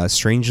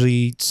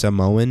strangely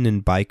Samoan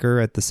and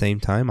biker at the same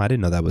time. I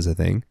didn't know that was a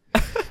thing.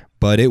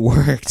 But it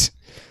worked.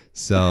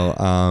 So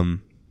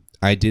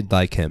I did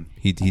like him.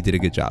 He did a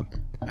good job.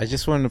 I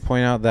just wanted to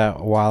point out that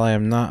while I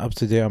am not up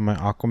to date on my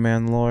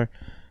Aquaman lore,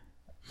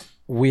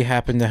 we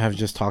happen to have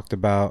just talked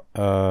about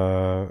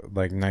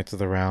like Knights of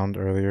the Round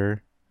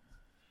earlier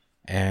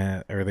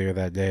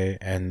that day,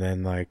 and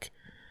then like,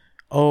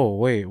 oh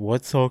wait,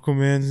 what's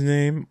Aquaman's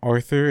name?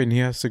 Arthur, and he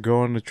has to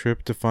go on a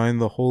trip to find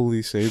the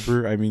holy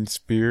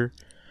spear,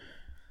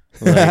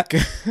 like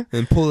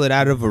And pull it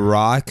out of a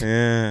rock.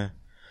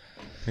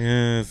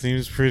 Yeah,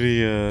 seems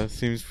pretty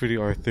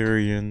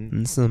Arthurian.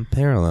 And some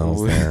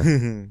parallels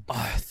there.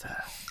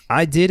 Arthur.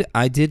 I did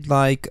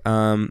like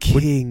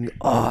King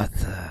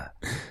Arthur.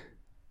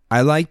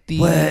 I like the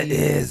Where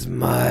is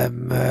my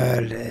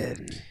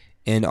Merlin?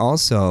 and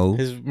also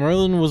His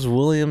Merlin was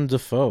William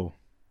Dafoe.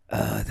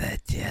 Oh,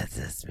 that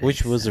Jesus.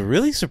 which was a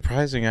really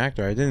surprising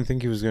actor. I didn't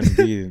think he was going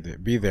to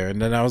be there,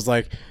 and then I was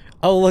like,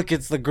 "Oh, look,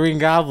 it's the Green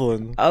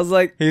Goblin." I was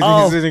like, He's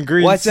in a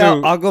green watch suit.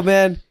 out,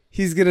 Aquaman.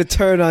 He's going to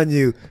turn on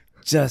you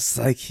just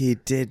like he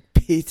did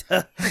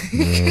Peter.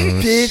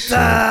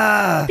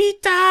 Peter!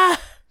 Pita.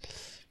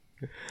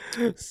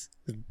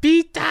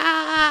 Pita.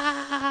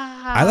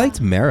 I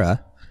liked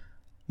Mara.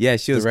 Yeah,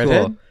 she was The cool.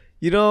 redhead?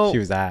 You know, She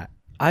was that.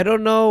 I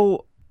don't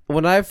know.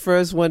 When I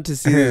first went to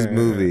see this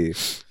movie,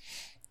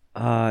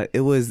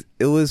 it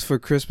was for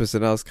Christmas,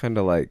 and I was kind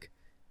of like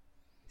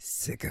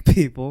sick of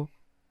people.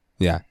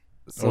 Yeah.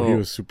 So He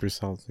was super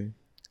salty.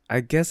 I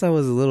guess I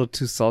was a little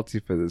too salty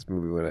for this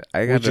movie when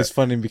I got Which is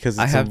funny because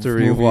I it's have a to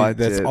movie rewatch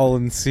that's it. all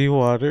in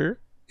seawater.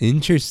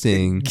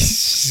 Interesting.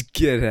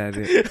 get at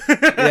it.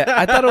 Yeah,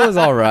 I thought it was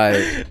all right.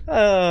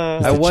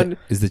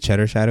 Is the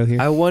cheddar shadow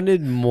here? I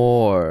wanted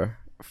more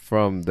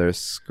from their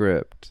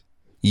script.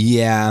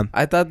 Yeah.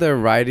 I thought their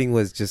writing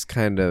was just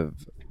kind of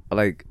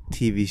like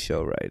TV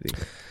show writing.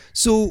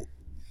 So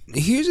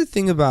here's the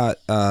thing about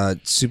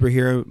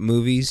superhero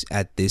movies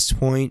at this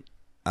point.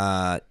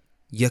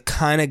 You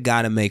kind of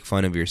got to make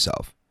fun of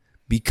yourself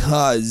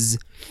because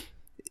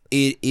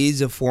it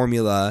is a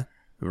formula.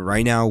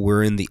 Right now,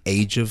 we're in the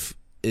age of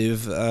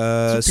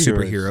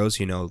superheroes.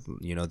 You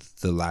know,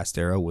 the last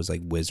era was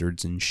like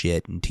wizards and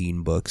shit and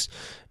teen books.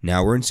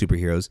 Now we're in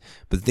superheroes.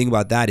 But the thing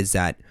about that is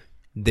that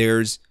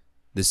there's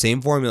the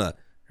same formula.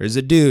 There's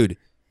a dude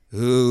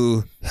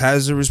who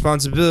has a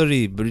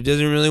responsibility, but he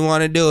doesn't really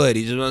want to do it.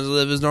 He just wants to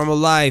live his normal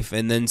life,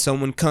 and then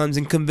someone comes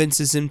and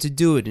convinces him to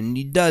do it, and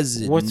he does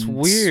it. What's and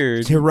weird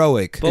it's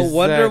heroic. But Is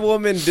Wonder that-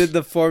 Woman did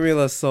the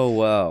formula so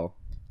well.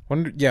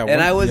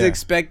 And I was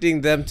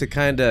expecting them to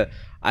kind of...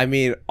 I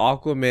mean,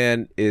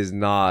 Aquaman is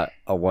not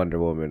a Wonder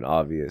Woman,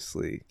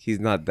 obviously. He's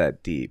not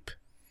that deep.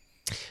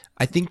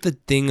 I think the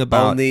thing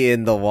about Only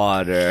in the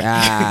water.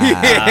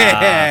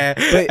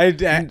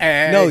 But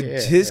No,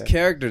 his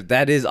character,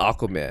 that is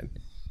Aquaman.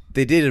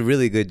 They did a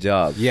really good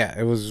job. Yeah,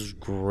 it was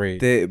great.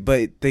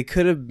 They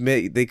could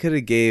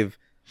have gave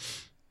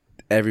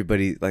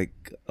everybody like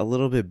a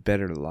little bit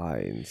better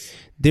lines.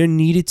 there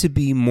needed to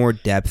be more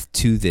depth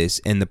to this,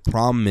 and the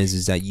problem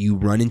is that you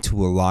run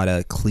into a lot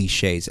of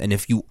cliches, and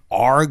if you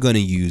are going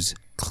to use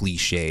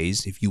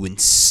cliches, if you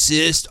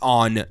insist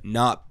on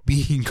not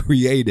being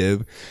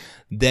creative,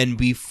 then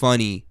be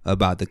funny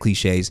about the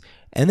cliches,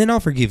 and then I'll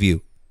forgive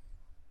you.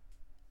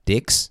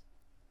 Dicks.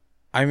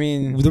 I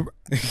mean,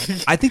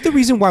 I think the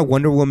reason why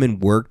Wonder Woman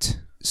worked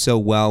so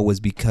well was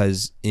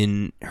because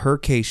in her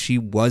case, she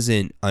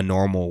wasn't a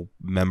normal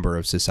member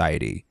of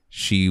society.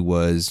 She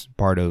was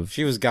part of...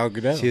 she was Gal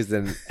Gadot. She was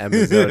an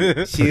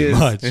Amazonian.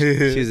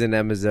 She was an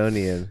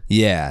Amazonian.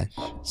 Yeah.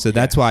 So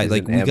that's why, she's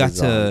like, an we got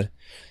Amazon. to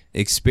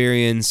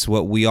experience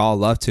what we all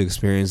love to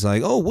experience.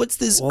 Like, oh, what's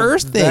this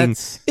Earth thing?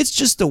 It's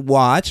just a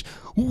watch.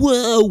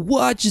 Whoa,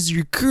 watches,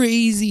 you're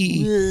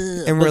crazy.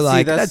 And we're But see,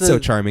 like, that's that's so the-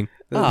 charming.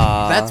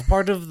 That's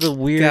part of the Gal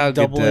weird Gadot.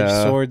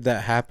 double-edged sword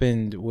that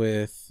happened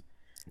with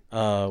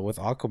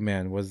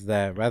Aquaman, was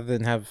that rather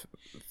than have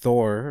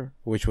Thor,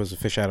 which was a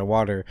fish out of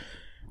water,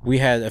 we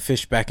had a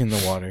fish back in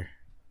the water.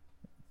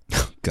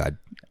 God,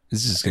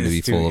 this is going to be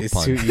It's full of It's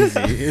puns. too easy.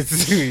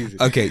 It's too easy.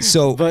 Okay,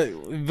 so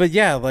But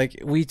yeah,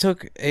 like we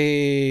took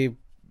a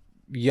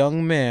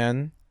young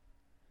man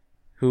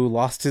who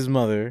lost his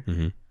mother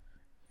Mhm.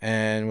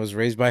 and was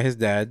raised by his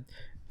dad.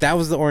 That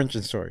was the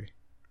origin story.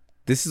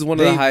 This is one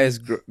of the They-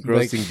 highest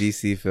grossing like-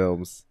 DC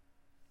films.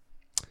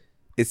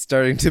 It's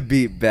starting to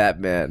beat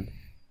Batman.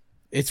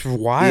 It's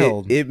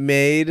wild. It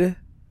made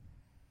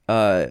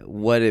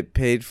what it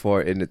paid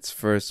for in its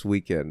first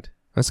weekend.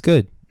 that's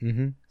good.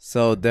 mm-hmm.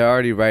 So they're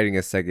already writing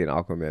a second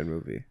Aquaman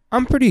movie.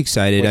 I'm pretty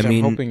excited. Which I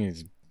mean, I'm hoping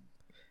is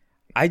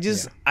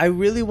I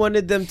really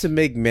wanted them to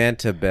make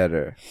Manta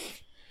better.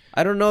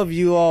 I don't know if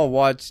you all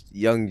watched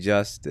Young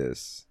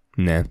Justice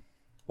nah.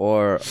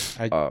 or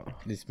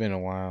it's been a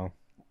while.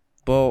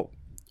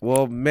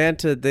 well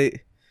Manta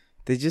they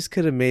just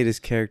could have made his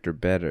character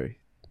better.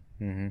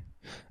 Mm-hmm.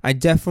 I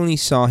definitely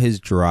saw his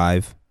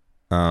drive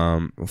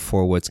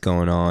for what's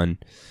going on.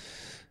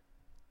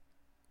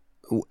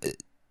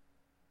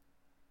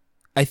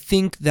 I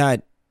think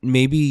that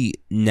maybe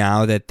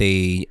now that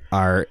they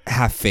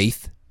have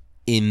faith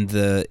in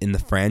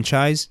the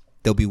franchise,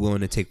 they'll be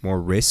willing to take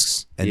more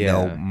risks, and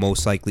they'll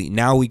most likely,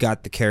 now we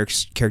got the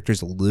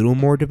characters a little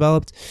more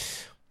developed,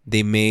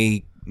 they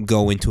may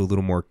go into a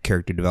little more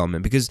character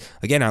development, because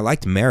again, I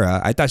liked Mara.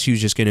 I thought she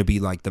was just going to be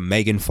like the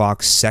Megan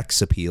Fox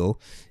sex appeal,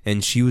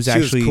 and she was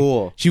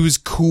cool. She was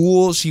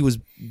cool. She was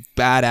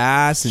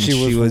badass, and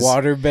She was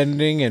water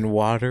bending, and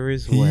water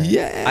is wet.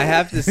 Yeah, I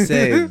have to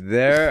say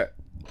their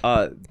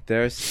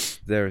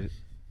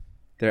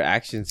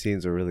action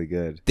scenes are really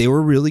good. they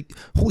were really,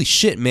 holy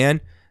shit, man.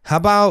 How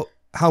about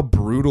how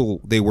brutal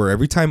they were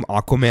every time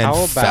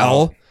Aquaman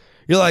fell?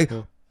 You're like,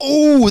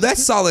 oh,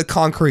 that's solid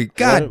concrete.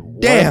 God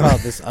damn. What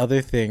about this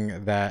other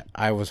thing that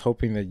I was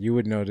hoping that you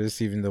would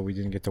notice, even though we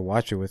didn't get to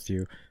watch it with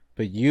you,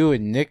 but you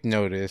and Nick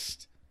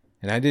noticed,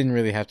 and I didn't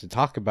really have to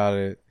talk about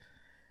it,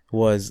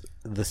 was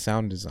the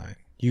sound design.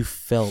 you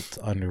felt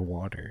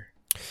underwater.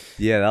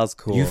 Yeah, that was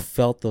cool. You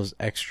felt those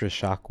extra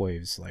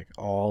shockwaves like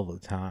all the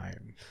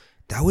time.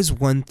 That was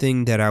one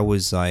thing that I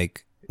was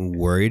like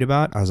worried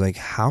about. I was like,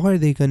 how are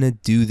they gonna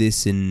do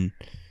this and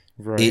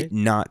it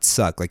not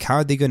suck? Like, how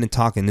are they gonna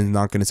talk and it's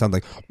not gonna sound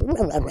like?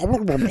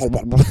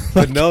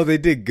 But no, they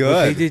did good.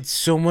 Well, they did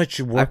so much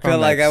work. I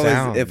felt like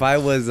sound. if I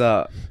was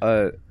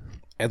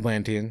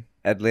Atlantean.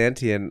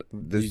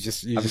 You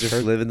just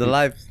living the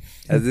life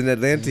as an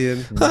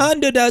Atlantean.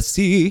 Under the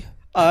sea.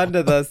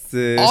 Under the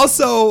sea.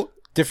 Also,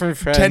 different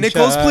franchise.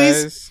 Tentacles,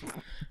 please.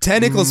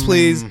 Tentacles,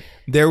 please.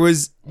 There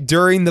was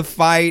during the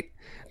fight,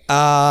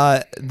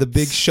 the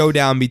big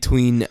showdown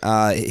between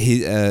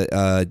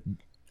Arthur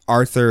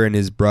and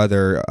his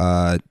brother.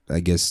 I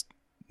guess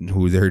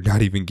who they're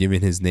not even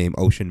giving his name,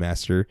 Ocean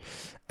Master.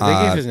 They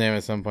gave his name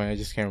at some point. I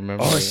just can't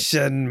remember.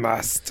 Ocean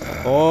Master.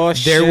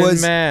 Ocean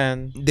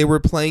Man. They were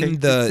playing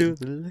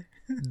the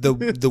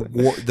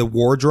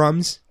war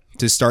drums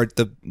to start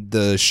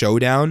the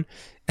showdown,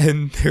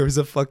 and there was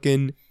a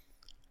fucking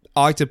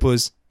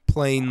octopus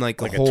playing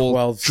like a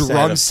whole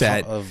drum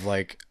set of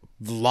like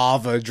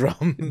lava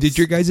drums. Did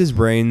your guys'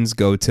 brains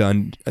go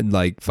to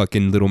like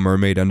fucking Little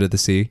Mermaid Under the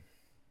Sea?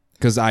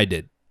 Because I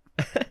did.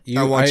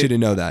 I want you to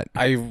know that.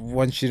 I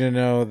want you to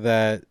know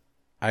that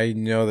I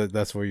know that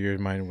that's where your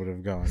mind would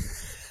have gone.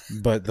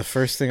 But the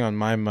first thing on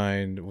my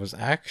mind was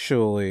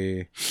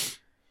actually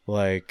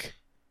like,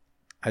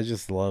 I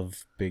just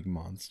love big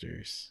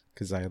monsters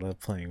because I love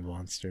playing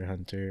Monster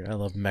Hunter. I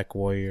love Mech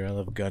Warrior. I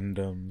love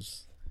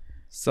Gundams.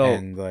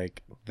 And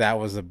like that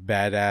was a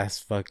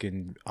badass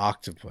fucking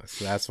octopus.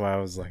 That's why I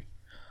was like,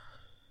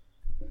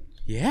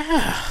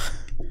 yeah.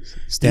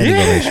 Standing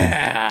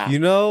ovation. You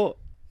know,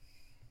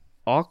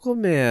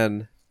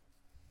 Aquaman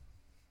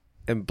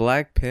and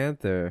Black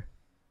Panther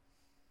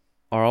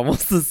are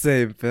almost the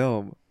same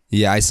film.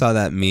 Yeah, I saw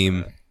that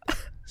meme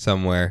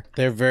somewhere.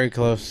 They're very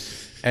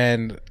close,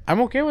 and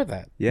I'm okay with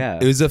that. Yeah.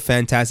 It was a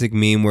fantastic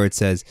meme where it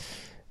says,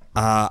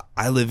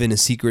 I live in a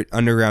secret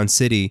underground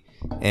city,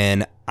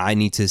 and I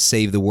need to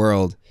save the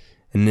world.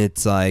 And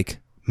it's like,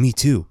 me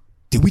too.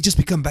 Did we just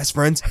become best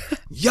friends?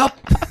 Yup.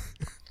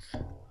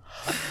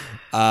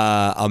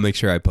 I'll make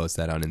sure I post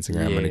that on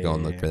Instagram. I'm going to go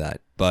and look for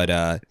that.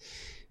 But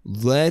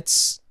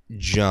let's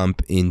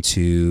jump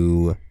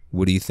into...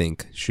 What do you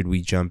think? Should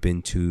we jump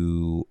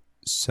into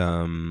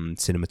some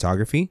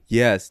cinematography?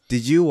 Yes.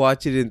 Did you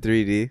watch it in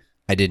 3D?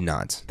 I did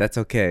not. That's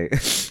okay.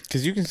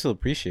 Because you can still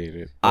appreciate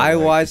it. I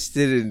watched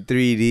it in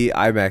 3D,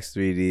 IMAX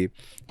 3D.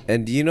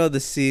 And do you know the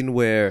scene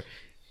where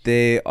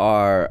they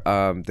are,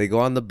 they go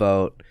on the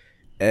boat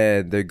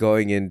and they're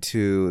going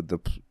into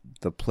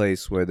the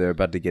place where they're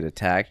about to get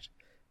attacked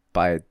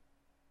by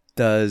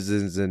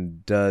dozens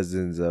and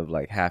dozens of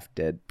like half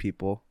dead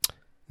people?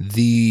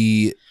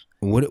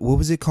 What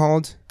was it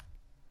called?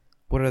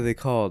 What are they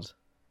called?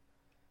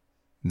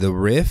 The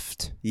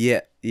Rift?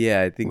 Yeah,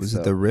 I think was so.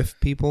 Was it the Rift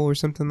people or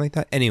something like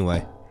that?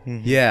 Anyway.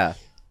 Yeah.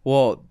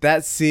 Well,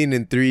 that scene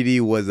in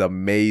 3D was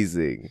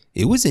amazing.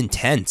 It was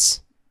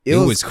intense. It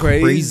was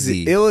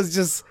crazy. It was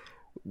just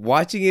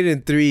watching it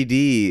in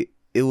 3D.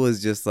 It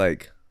was just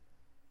like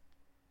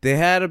they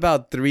had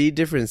about 3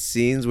 different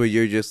scenes where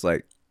you're just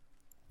like,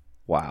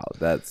 wow,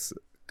 that's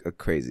a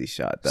crazy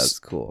shot. That's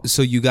cool.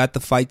 So you got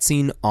the fight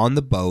scene on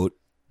the boat,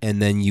 and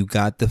then you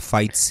got the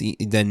fight scene.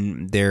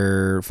 Then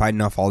they're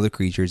fighting off all the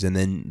creatures, and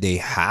then they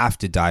have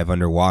to dive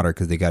underwater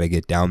because they got to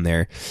get down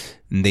there.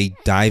 And they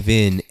dive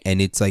in,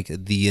 and it's like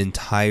the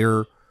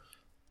entire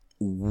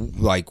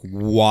like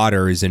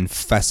water is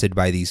infested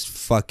by these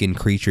fucking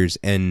creatures,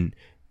 and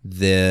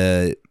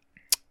the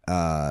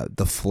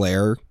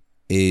flare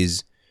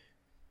is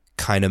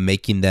kind of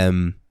making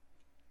them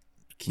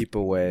keep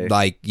away,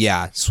 like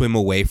swim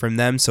away from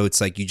them. So it's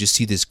like you just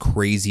see this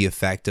crazy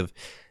effect of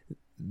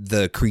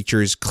the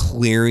creatures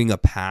clearing a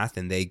path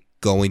and they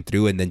going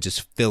through and then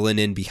just filling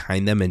in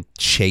behind them and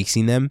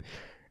chasing them.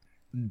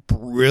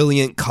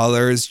 Brilliant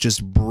colors,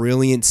 just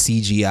brilliant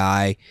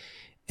CGI.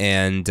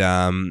 And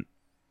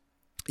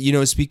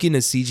speaking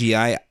of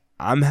CGI,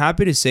 I'm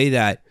happy to say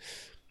that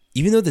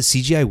even though the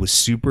CGI was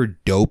super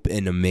dope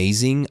and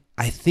amazing,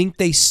 I think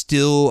they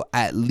still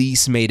at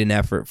least made an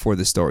effort for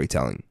the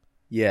storytelling.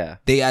 Yeah.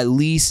 They at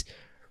least...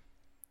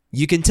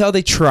 You can tell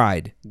they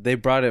tried. They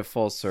brought it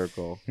full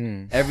circle.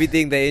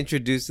 Everything they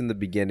introduced in the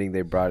beginning,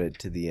 they brought it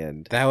to the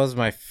end. That was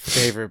my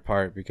favorite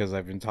part because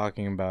I've been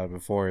talking about it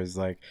before. Is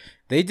like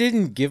they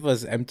didn't give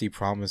us empty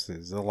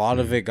promises. A lot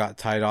of it got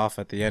tied off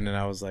at the end, and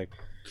I was like,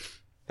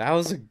 that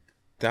was a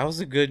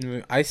good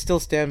movie. I still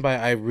stand by.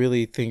 I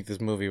really think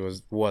this movie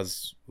was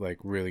like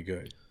really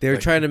good. They were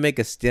trying to make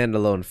a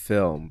standalone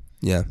film.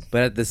 Yeah,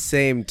 but at the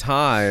same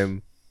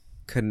time,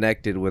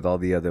 connected with all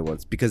the other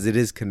ones because it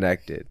is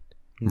connected.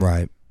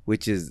 Right.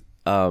 Which is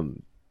the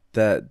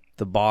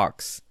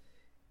box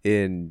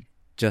in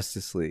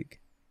Justice League.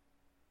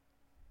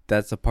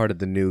 That's a part of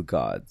the New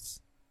Gods,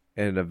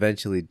 and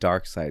eventually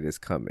Darkseid is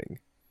coming.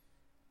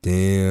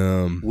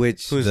 Damn.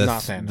 Who's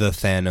not Thanos? The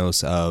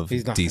Thanos of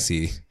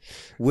DC.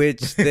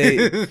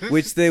 Thanos.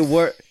 Which they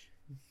were.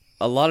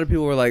 a lot of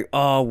people were like,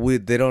 "Oh,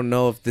 they don't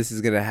know if this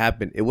is gonna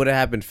happen." It would have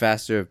happened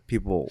faster if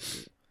people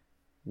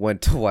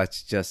went to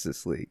watch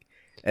Justice League,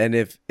 and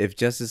if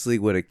Justice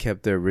League would have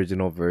kept their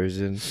original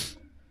version,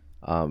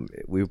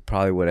 we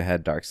probably would have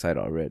had Darkseid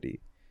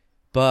already.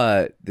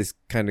 But this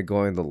kind of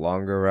going the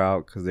longer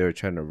route because they were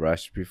trying to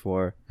rush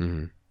before.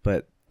 Mm-hmm.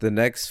 But the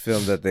next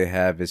film that they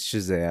have is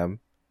Shazam,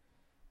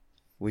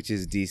 which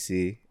is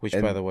DC. Which,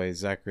 And- by the way,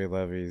 Zachary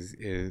Levi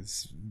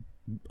is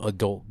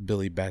adult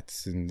Billy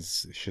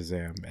Batson's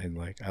Shazam, and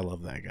like I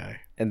love that guy.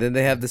 and then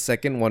they have the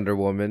second Wonder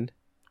Woman,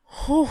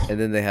 and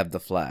then they have the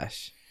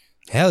Flash.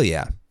 Hell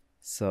yeah.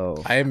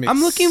 So I'm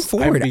looking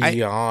forward. I'm I-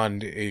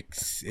 beyond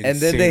And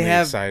then they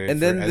have- excited and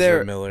for then Ezra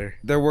they're- Miller.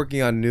 they're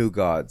working on New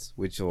Gods,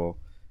 which will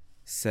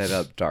set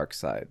up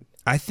Darkseid.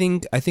 I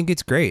think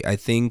it's great. I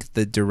think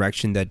the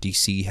direction that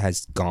DC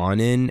has gone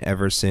in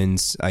ever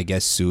since, I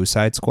guess,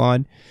 Suicide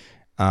Squad,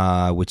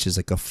 which is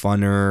like a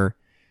funner,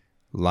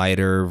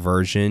 lighter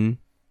version,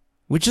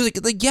 which is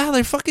like yeah,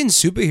 they're fucking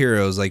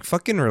superheroes. Like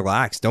fucking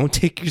relax. Don't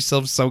take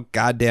yourself so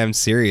goddamn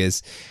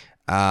serious.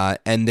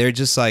 And they're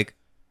just like,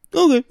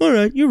 okay, all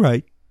right, you're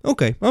right.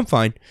 Okay, I'm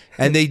fine.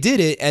 And they did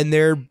it, and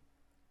they're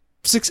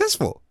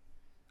successful.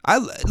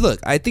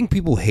 I think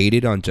people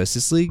hated on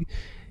Justice League.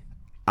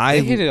 I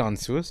hit it on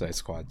Suicide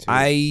Squad too.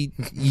 I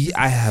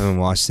haven't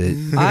watched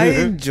it. I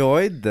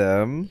enjoyed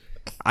them.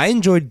 I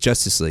enjoyed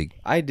Justice League.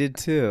 I did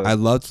too. I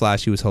loved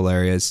Flash. He was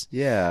hilarious.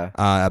 Yeah.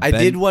 I I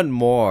did want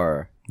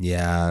more.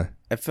 Yeah.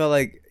 I felt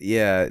like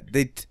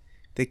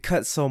they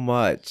cut so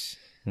much.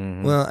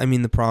 Mhm. Well, I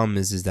mean, the problem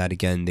is that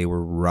again they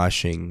were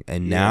rushing,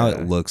 and now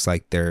Yeah. it looks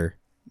like they're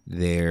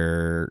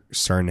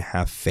starting to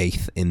have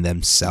faith in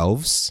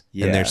themselves,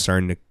 and Yeah. they're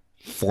starting to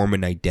form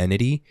an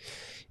identity,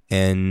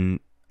 and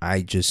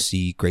I just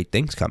see great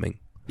things coming.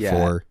 Yeah.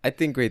 For I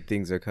think great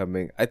things are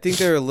coming. I think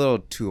they're a little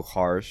too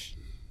harsh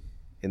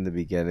in the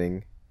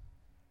beginning.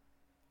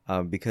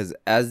 Because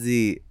as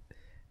you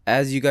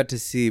got to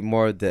see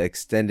more of the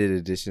extended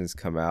editions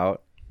come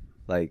out,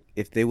 like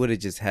if they would have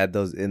just had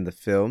those in the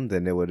film,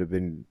 then it would have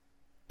been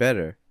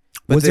better.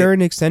 But was there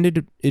an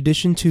extended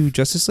edition to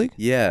Justice League?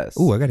 Yes.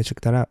 Oh, I gotta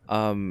check that out.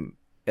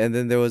 And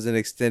then there was an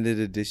extended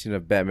edition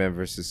of Batman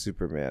versus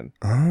Superman,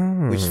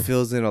 Oh. which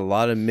fills in a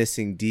lot of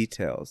missing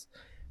details,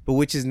 but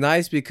which is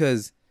nice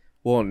because,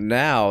 well,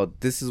 now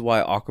this is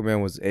why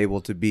Aquaman was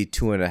able to be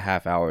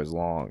 2.5 hours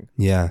long.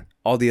 Yeah.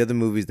 All the other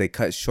movies they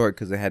cut short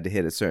because they had to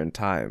hit a certain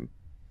time.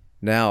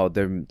 Now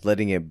they're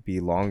letting it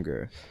be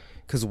longer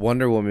because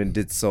Wonder Woman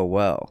did so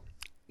well.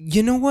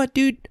 You know what,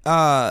 dude?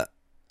 Okay.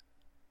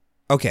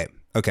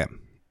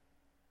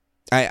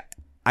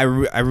 I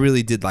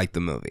really did like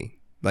the movie.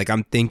 Like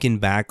I'm thinking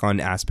back on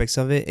aspects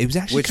of it. It was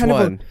actually Which kind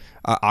one?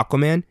 of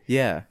Aquaman.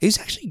 Yeah, It was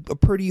actually a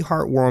pretty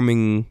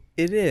heartwarming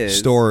it is.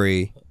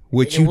 story.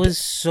 Which it was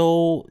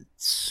so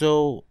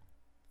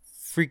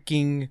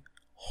freaking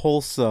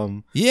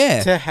wholesome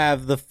yeah. to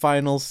have the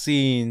final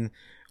scene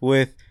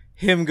with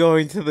him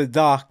going to the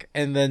dock,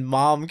 and then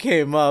Mom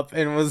came up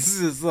and was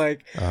just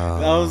like,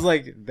 I was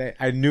like,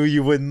 I knew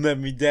you wouldn't let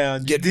me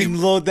down. You Get me-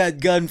 didn't load that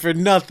gun for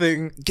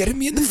nothing. Getting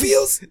me in the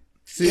feels.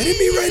 Getting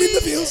me right in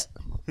the feels.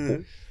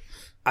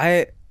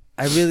 I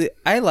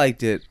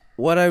liked it.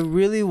 What I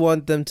really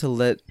want them to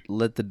let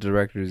the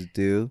directors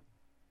do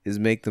is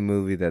make the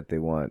movie that they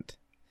want.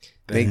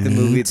 Make the Me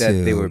movie that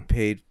they too. were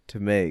paid to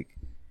make,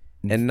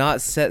 and not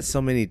set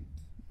so many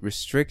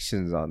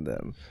restrictions on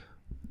them.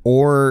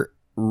 Or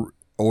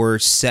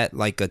set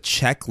like a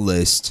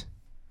checklist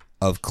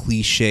of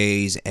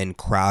cliches and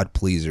crowd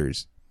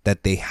pleasers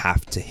that they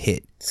have to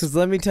hit. Because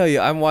let me tell you,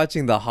 I'm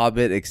watching the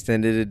Hobbit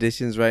extended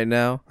editions right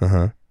now,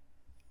 Uh-huh.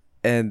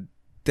 and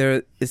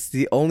it's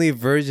the only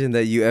version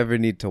that you ever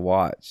need to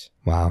watch.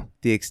 Wow.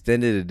 The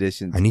extended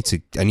editions. I need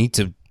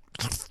to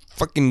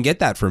fucking get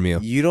that from you.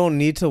 You don't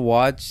need to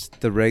watch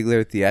the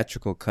regular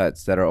theatrical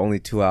cuts that are only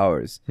 2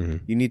 hours.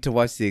 Mhm. You need to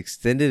watch the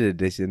extended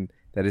edition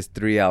that is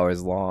 3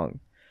 hours long.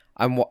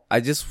 I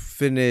just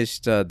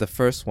finished the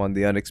first one,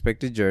 The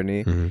Unexpected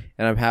Journey, and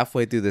I'm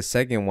halfway through the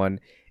second one,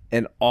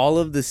 and all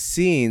of the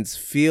scenes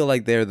feel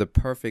like they're the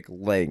perfect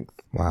length.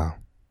 Wow.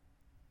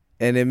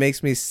 And it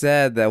makes me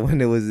sad that when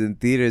it was in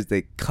theaters,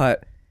 they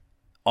cut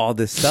all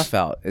this stuff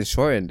out and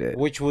shortened it.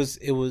 Which was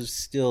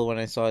still when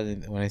I saw it I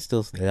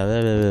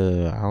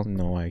don't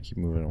know why I keep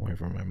moving away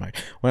from my mic.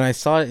 When I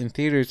saw it in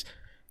theaters,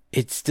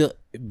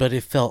 but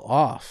it felt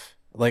off.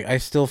 Like I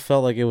still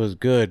felt like it was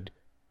good,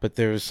 but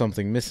there was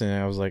something missing.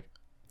 And I was like,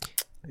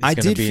 I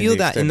did feel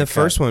that in the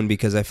first one. one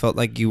because I felt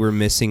like you were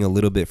missing a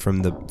little bit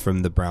from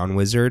the Brown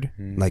Wizard.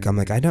 Like I'm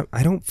like I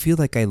don't feel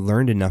like I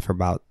learned enough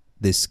about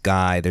this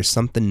guy. There's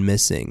something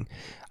missing.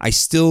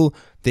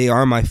 They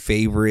are my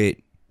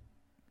favorite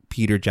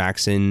Peter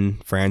Jackson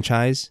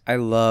franchise. I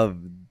love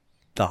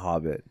The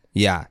Hobbit.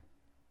 Yeah.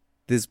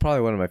 This is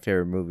probably one of my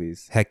favorite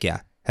movies. Heck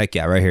yeah, right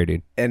here,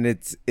 dude. And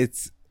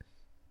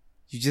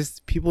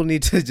people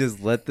need to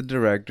just let the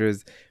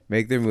directors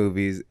make their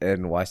movies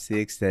and watch the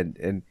extent,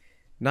 and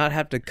not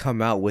have to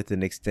come out with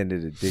an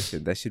extended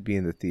edition. That should be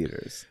in the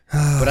theaters.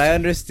 But I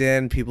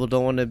understand people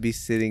don't want to be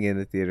sitting in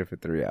the theater for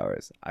 3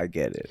 hours. I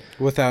get it.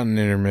 Without an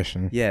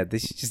intermission. Yeah, they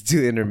should just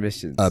do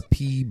intermissions. A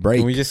pee break.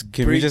 Can we just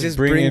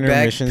bring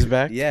intermissions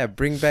back? Yeah,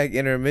 bring back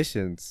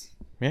intermissions.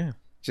 Yeah.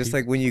 Just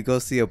like when you go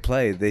see a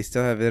play, they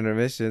still have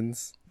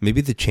intermissions. Maybe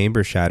the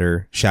chamber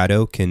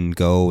shadow can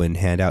go and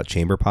hand out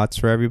chamber pots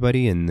for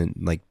everybody, and then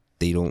like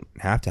they don't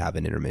have to have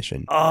an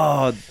intermission.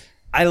 Oh,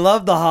 I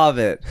love The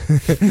Hobbit.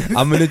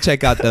 I'm gonna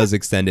check out those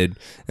extended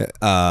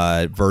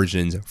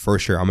versions for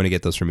sure. I'm gonna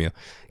get those from you.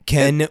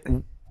 Can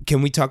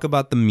we talk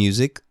about the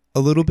music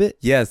a little bit?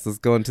 Yes, let's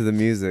go into the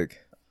music.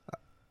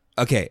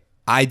 Okay,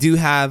 I do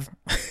have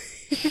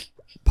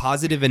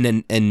positive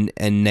and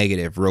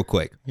negative real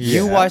quick.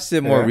 You watched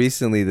it more Yeah.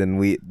 recently than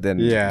we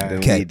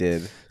Okay. we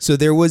did. So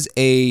there was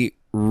a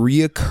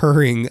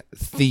reoccurring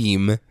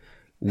theme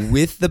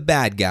with the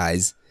bad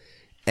guys,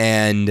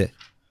 and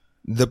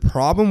the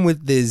problem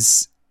with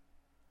this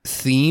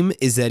theme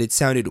is that it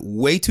sounded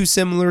way too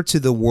similar to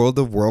the World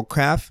of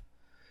Warcraft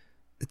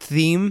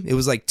theme. It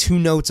was like 2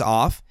 notes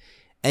off.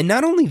 And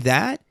not only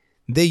that,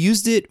 they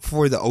used it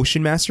for the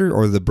Ocean Master,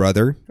 or the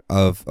brother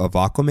of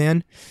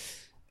Aquaman,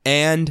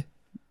 and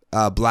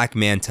Black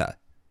Manta.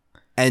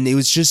 And it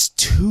was just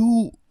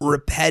too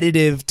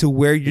repetitive to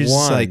where you're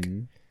just like...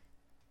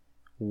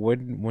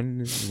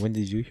 When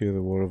did you hear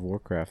the World of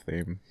Warcraft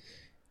theme?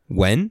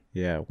 When?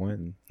 Yeah,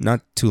 when?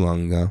 Not too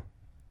long ago.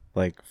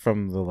 Like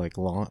from the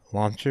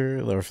launcher,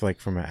 or like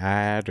from an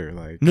ad, or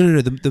like?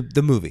 No,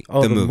 the movie.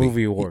 Oh, the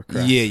movie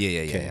Warcraft.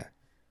 Yeah. Okay.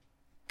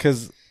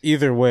 Because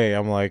either way,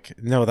 I'm like,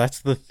 no, that's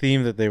the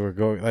theme that they were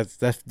going.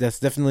 That's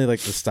definitely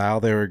like the style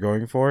they were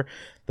going for.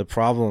 The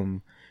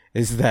problem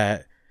is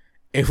that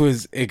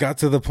it got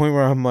to the point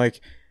where I'm like,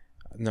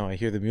 no, I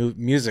hear the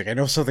music. I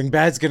know something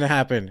bad's gonna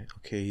happen.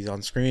 Okay, he's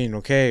on screen.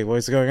 Okay,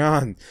 what's going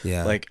on?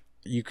 Yeah. Like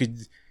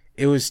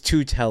it was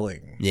too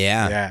telling.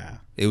 Yeah. Yeah.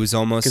 It was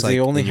almost Because like... they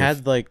only in your-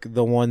 had like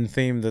the one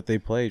theme that they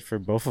played for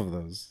both of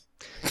those.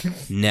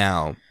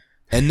 Now.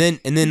 And then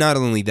not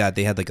only that,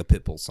 they had like a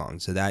Pitbull song.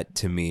 So that,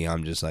 to me,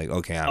 I'm just like,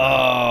 okay,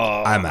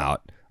 I'm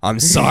out. I'm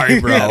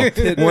sorry, bro.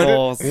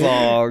 Pitbull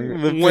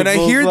song. When I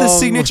hear the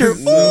signature...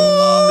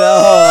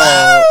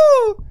 No.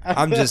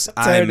 I'm just...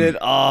 Turn I'm it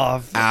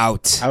off.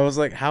 out. I was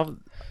like, how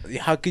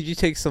could you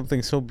take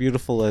something so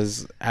beautiful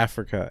as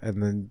Africa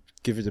and then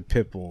give it to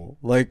Pitbull?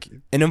 Like,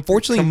 And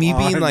unfortunately, Come me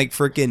being on. like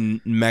freaking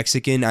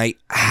Mexican, I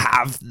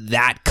have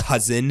that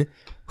cousin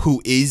who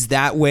is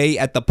that way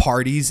at the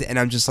parties, and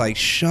I'm just like,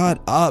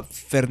 shut up,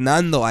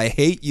 Fernando, I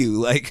hate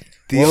you. Like,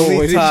 The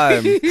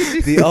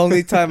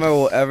only time I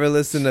will ever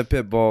listen to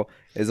Pitbull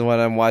is when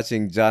I'm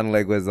watching John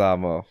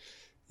Leguizamo.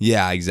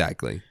 yeah,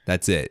 exactly.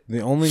 That's it.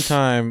 the only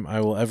time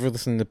I will ever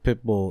listen to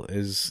Pitbull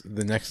is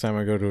the next time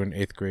I go to an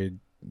 8th grade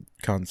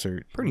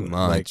concert. Pretty Like,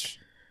 much.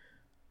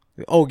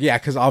 oh yeah,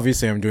 because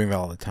obviously I'm doing that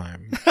all the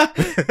time.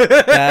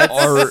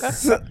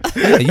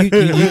 Yeah, you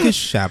can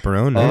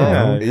chaperone. I don't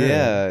know.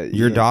 Yeah.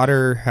 Your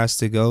daughter has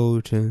to go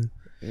to...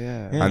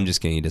 Yeah. Yeah. I'm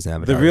just kidding. He doesn't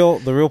have a The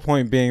daughter. real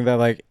point being that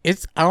like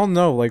I don't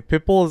know, like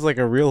Pitbull is like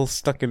a real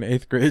stuck in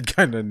 8th grade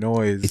kind of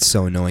noise. It's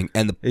so annoying.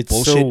 And the It's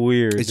bullshit so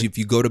weird. is if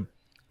you go to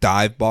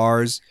dive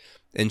bars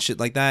and shit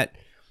like that,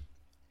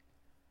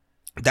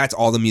 that's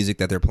all the music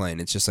that they're playing.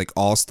 It's just like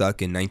all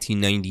stuck in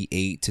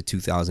 1998 to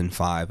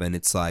 2005. And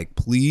it's like,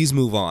 please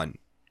move on.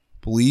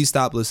 Please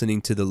stop listening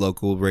to the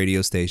local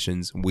radio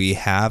stations. We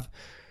have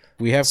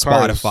we have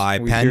Spotify,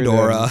 cars. We hear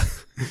Pandora.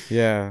 them.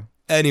 Yeah,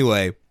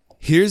 Anyway,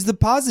 here's the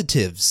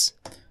positives.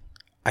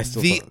 I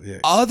still The thought, yeah.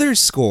 other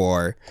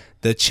score,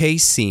 the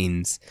chase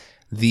scenes,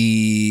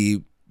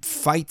 the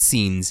fight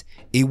scenes,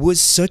 it was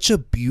such a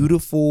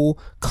beautiful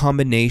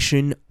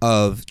combination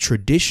of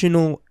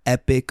traditional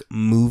epic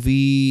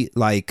movie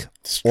like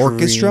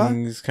orchestra,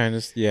 kind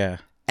of, yeah.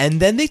 and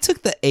then they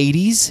took the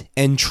 80s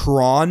and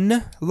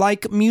Tron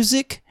like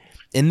music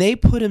and they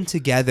put them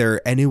together,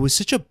 and it was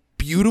such a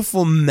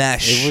beautiful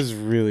mesh. It was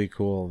really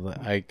cool.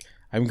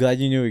 I'm glad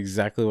you knew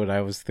exactly what I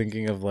was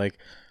thinking of. Like,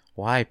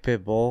 why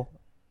Pitbull?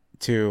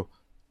 To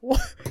what?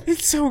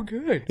 It's so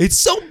good. It's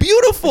so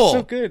beautiful. It's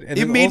so good. And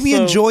it then made me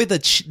also- enjoy the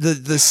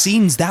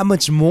scenes that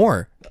much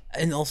more.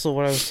 And also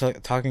what I was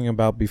talking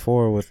about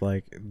before with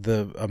like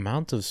the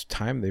amount of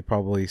time they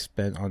probably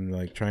spent on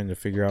like trying to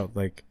figure out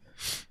like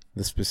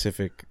the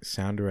specific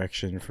sound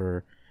direction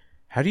for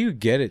how do you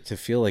get it to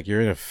feel like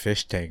you're in a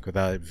fish tank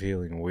without it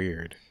feeling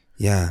weird?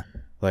 Yeah.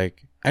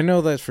 Like, I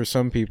know that for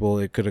some people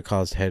it could have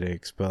caused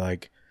headaches, but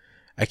like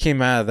I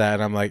came out of that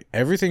and I'm like,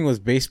 everything was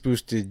bass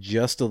boosted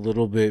just a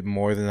little bit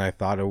more than I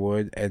thought it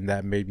would, and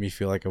that made me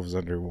feel like I was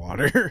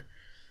underwater.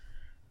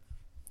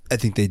 I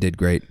think they did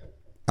great.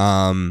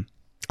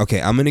 Okay,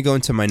 I'm gonna go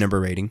into my number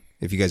rating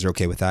if you guys are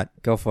okay with that.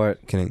 Go for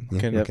it. Can I?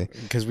 Yeah, okay.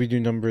 Because we do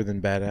number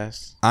than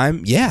badass,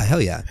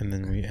 Hell yeah. and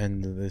then we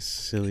end this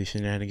silly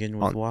shenanigan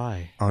with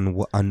why. On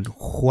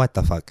what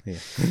the fuck?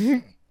 Yeah.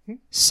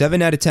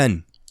 7 out of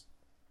 10.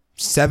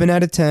 7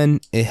 out of 10.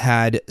 It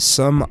had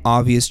some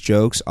obvious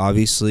jokes,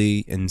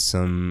 obviously, and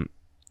some,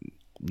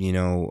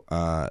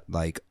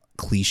 like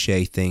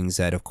cliche things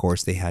that, of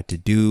course, they had to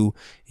do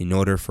in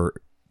order for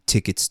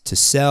tickets to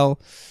sell.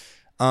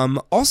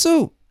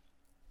 Also,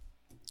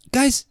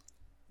 guys,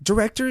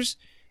 directors,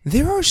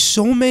 there are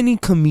so many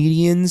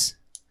comedians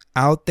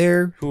out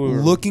there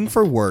looking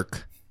for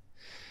work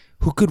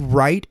who could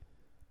write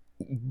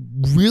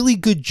really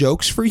good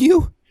jokes for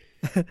you,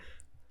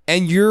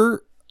 and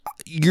you're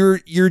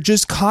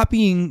just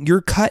copying,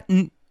 you're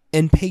cutting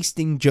and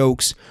pasting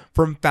jokes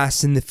from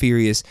Fast and the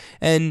Furious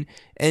and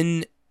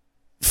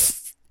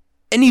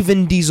any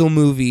Vin Diesel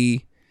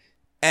movie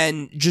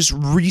and just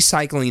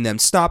recycling them.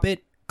 Stop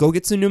it. Go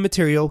get some new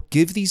material.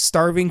 Give these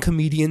starving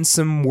comedians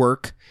some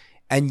work,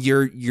 and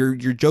your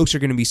jokes are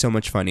going to be so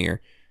much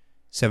funnier.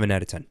 7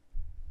 out of 10.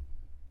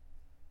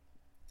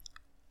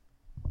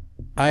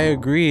 I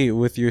agree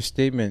with your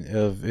statement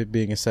of it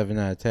being a 7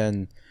 out of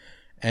 10.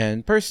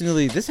 And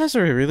personally, this has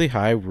a really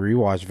high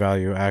rewatch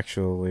value,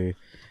 actually.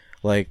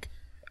 Like,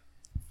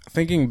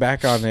 thinking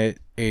back on it,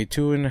 a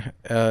 2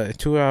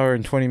 hour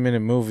and 20-minute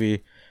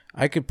movie,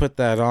 I could put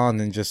that on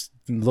and just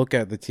look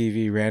at the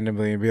TV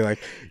randomly and be like,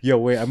 yo,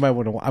 wait, I'm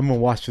going to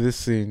watch this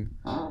scene.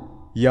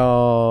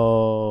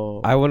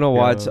 Yo. I want to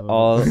watch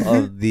all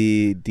of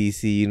the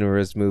DC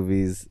Universe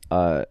movies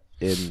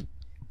in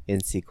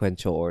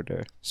sequential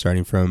order.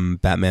 Starting from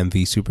Batman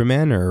v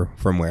Superman, or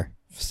from where?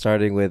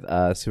 Starting with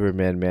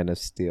Superman Man of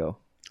Steel.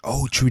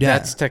 Oh, true that.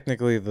 That's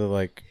technically the,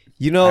 like,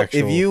 you know, if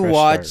actual you fresh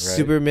watch start, right?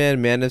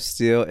 Superman Man of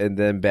Steel and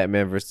then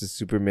Batman versus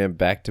Superman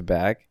back to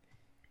back,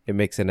 it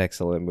makes an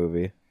excellent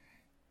movie.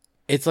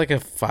 It's like a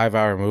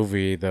 5-hour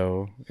movie,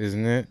 though,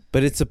 isn't it?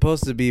 But it's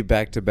supposed to be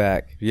back to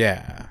back.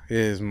 Yeah, it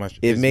is much.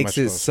 It it's makes much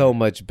it closer. so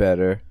much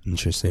better.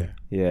 Interesting.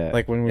 Yeah.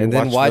 Like when we and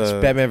then watch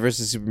the- Batman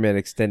versus Superman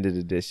extended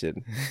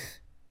edition.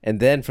 And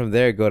then from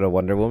there go to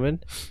Wonder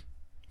Woman.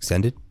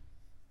 Extended?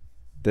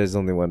 There's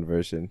only one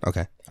version.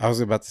 Okay. I was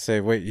about to say,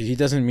 wait, he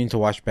doesn't mean to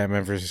watch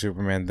Batman vs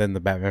Superman, then the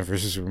Batman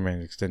vs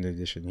Superman extended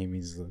edition. He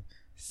means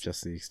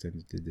just the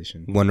extended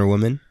edition. Wonder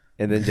Woman.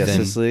 And then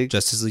Justice League.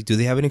 Justice League. Do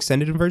they have an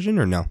extended version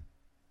or no?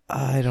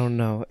 I don't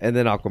know. And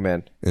then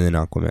Aquaman. And then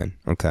Aquaman.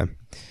 Okay.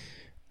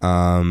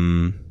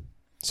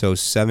 So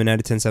 7 out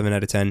of 10, 7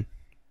 out of 10.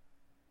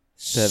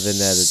 7 out of 10.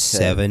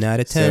 7 out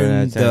of 10. 7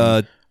 out of 10.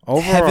 The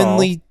Overall,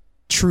 Heavenly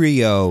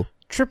Trio.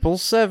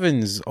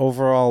 777s.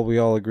 Overall, we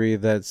all agree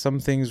that some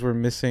things were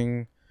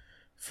missing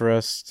for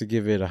us to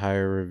give it a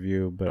higher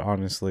review, but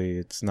honestly,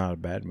 it's not a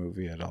bad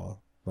movie at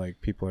all.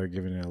 Like, people are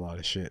giving it a lot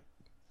of shit.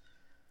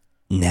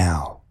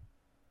 Now,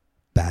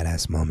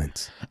 badass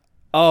moments.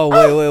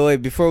 Oh,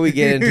 wait. Before we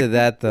get into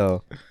that,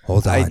 though,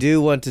 Hold on. I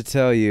do want to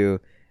tell you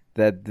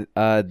that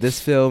this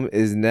film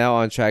is now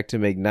on track to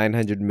make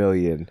 $900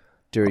 million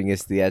during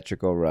its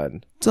theatrical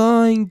run.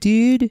 Dying,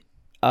 dude.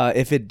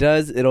 If it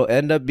does, it'll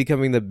end up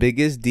becoming the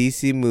biggest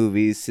DC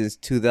movie since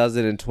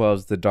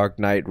 2012's The Dark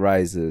Knight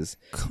Rises,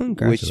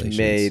 Congratulations. which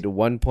made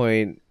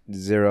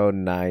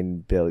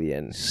 $1.09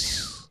 billion.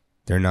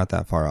 They're not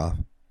that far off.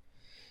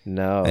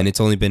 No. And it's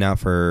only been out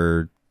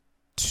for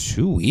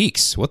 2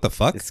 weeks. What the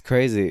fuck? It's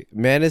crazy.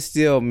 Man of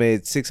Steel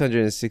made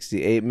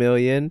 $668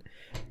 million.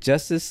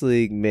 Justice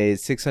League made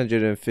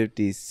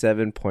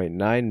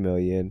 $657.9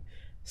 million.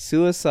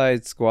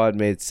 Suicide Squad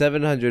made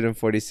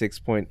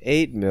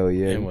 $746.8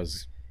 million. It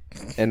was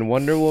And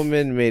Wonder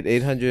Woman made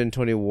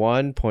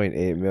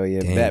 $821.8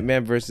 million. Damn.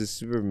 Batman vs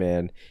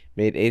Superman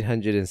made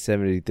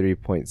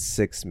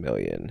 $873.6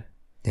 million.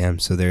 Damn,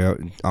 so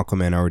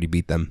Aquaman already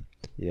beat them.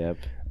 Yep.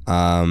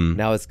 Um,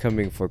 Now it's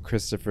coming for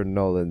Christopher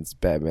Nolan's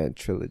Batman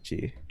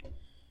trilogy.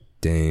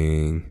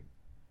 dang.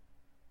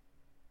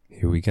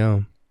 Here we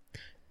go.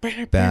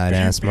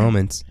 Badass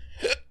moments.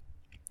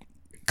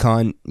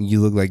 Con, you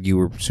look like you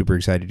were super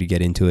excited to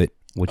get into it.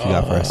 What you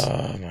got for us?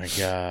 Oh my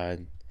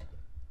god.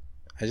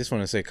 I just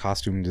want to say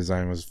costume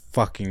design was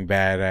fucking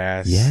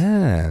badass.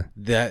 Yeah.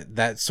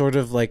 That sort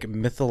of like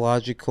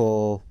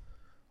mythological,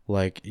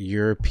 like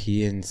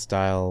European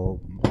style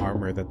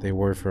armor that they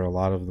wore for a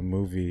lot of the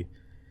movie.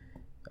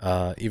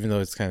 Even though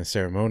it's kind of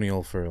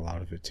ceremonial for a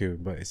lot of it too,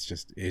 but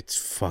it's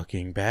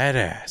fucking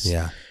badass.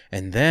 Yeah.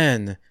 And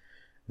then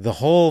the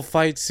whole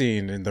fight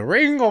scene in the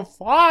Ring of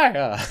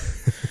Fire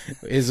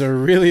is a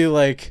really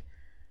like,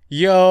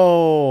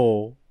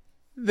 yo,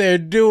 they're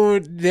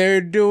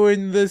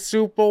doing the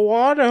super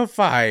water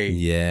fight.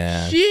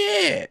 Yeah.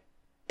 Shit.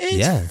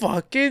 It's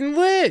fucking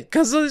lit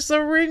because it's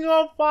the Ring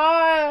of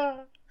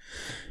Fire.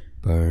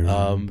 Burn,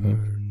 Um,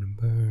 burn,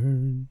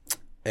 burn.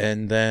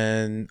 And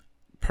then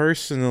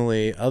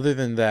personally, other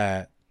than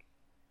that,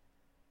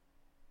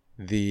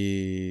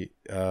 the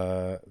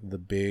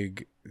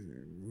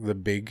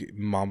big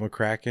Mama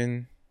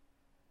Kraken,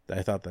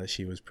 I thought that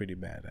she was pretty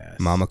badass.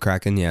 Mama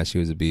Kraken, yeah, she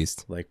was a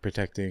beast. Like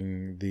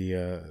protecting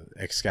the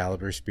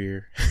Excalibur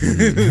spear.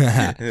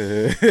 That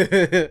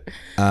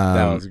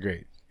was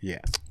great. Yeah.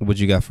 What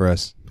you got for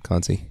us,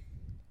 Conti?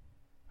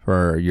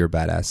 For your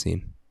badass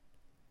scene.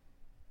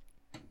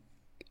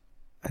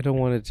 I don't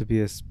want it to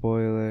be a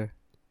spoiler,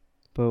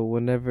 but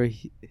whenever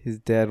his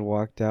dad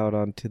walked out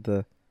onto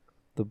the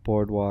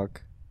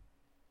boardwalk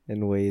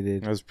and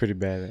waited. That was pretty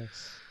badass.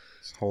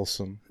 It's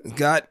wholesome.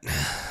 Got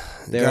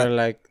They got, were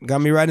like got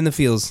me right in the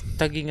feels.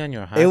 tugging on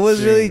your It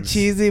was really heartstrings.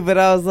 cheesy, but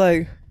I was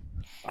like,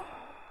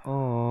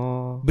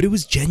 oh, But it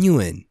was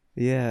genuine.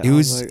 yeah. It I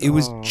was like, it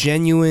was "Aw."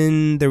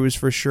 genuine. There was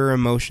for sure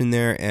emotion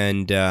there,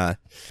 and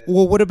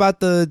well, what about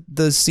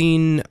the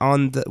scene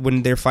on the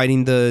when they're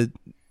fighting the?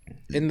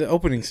 In the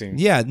opening scene.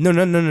 Yeah, no,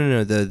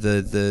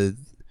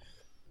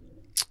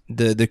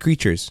 the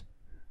creatures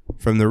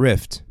from the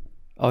rift.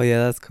 Oh yeah,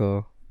 that's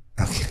cool.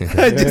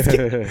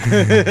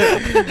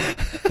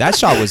 That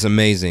shot was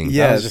amazing.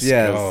 Yeah. That was just-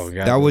 Yes. Oh,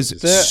 God, That was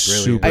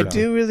super I good.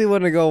 do really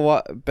want to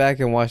go back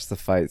and watch the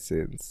fight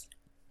scenes.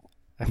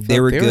 They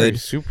were good.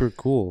 super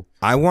cool.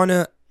 I want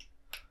to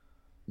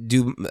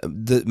do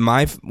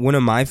one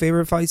of my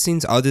favorite fight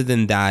scenes, other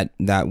than that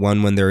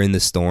one when they're in the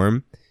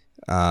storm,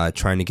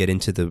 trying to get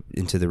into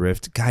the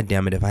rift. God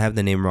damn it! If I have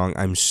the name wrong,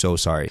 I'm so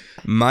sorry.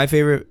 My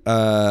favorite,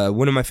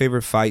 one of my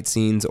favorite fight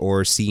scenes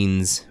or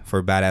scenes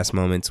for badass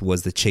moments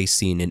was the chase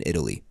scene in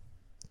Italy.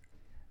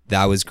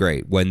 That was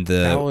great when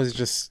That was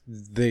just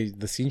the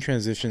scene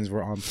transitions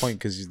were on point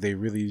because they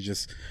really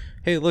just,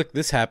 hey, look,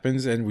 this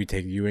happens, and we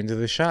take you into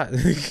the shot.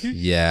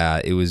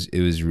 yeah, it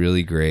was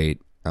really great,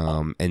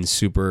 and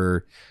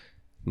super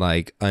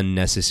like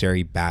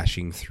unnecessary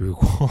bashing through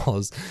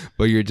walls,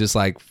 but you're just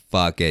like,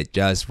 fuck it,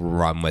 just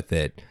run with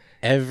it.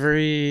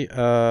 Every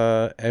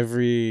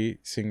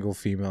single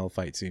female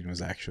fight scene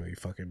was actually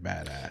fucking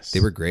badass. They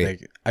were great.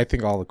 Like, I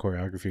think all the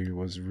choreography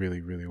was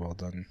really, really well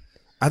done.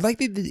 I like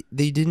that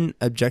they didn't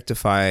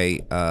objectify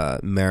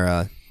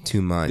Mara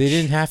too much. They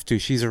didn't have to.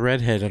 She's a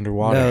redhead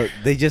underwater. No,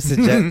 they just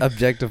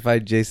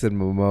objectified Jason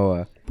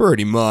Momoa,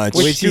 pretty much.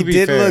 Which, which to he be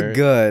did fair, look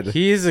good.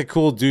 He is a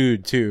cool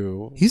dude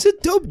too. He's a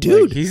dope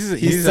dude. Like, he's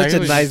He's such a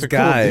actually nice just cool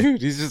guy. dude.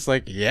 He's just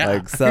like, yeah.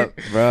 Like, sup,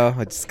 bro?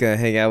 I'm just gonna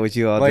hang out with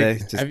you all day.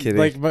 Just kidding.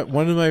 Like,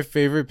 one of my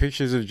favorite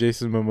pictures of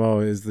Jason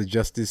Momoa is the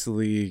Justice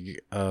League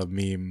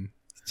meme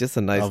just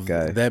a nice of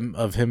guy.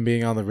 of him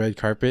being on the red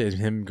carpet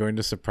and him going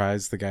to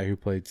surprise the guy who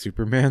played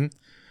Superman.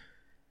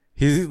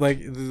 He's like,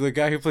 the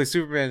guy who plays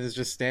Superman is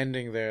just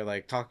standing there,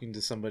 like talking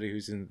to somebody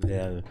who's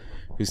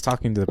who's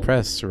talking to the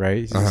press, right?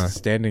 He's just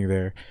standing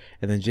there,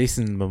 and then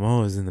Jason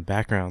Momoa is in the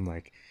background,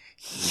 like,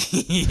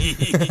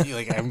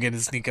 like, I'm gonna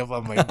sneak up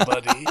on my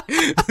buddy.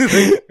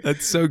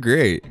 That's so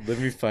great. Let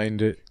me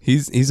find it.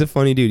 He's a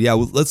funny dude. Yeah,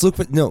 well, let's look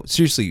for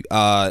seriously.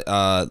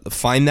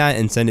 Find that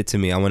and send it to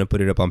me. I want to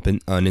put it up on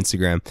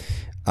Instagram.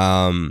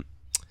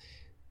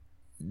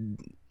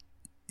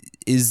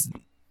 Is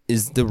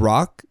The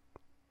Rock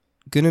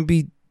gonna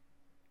be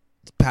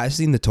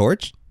passing the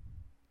torch?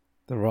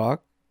 The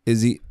Rock.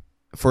 Is he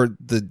for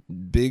the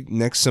big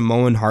next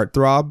Samoan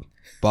heartthrob,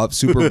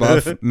 super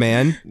buff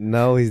man?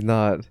 No, he's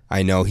not.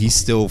 I know he's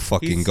still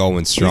fucking going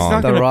He's strong.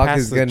 not The gonna Rock pass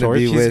is the gonna torch.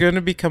 be He's with-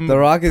 gonna become The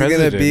Rock is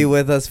president. gonna be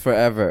with us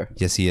forever.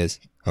 Yes, he is.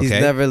 Okay. He's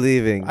never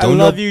leaving. I Don't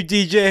love know- you,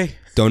 DJ.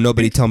 Don't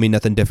nobody tell me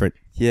nothing different.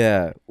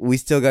 Yeah, we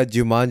still got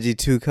Jumanji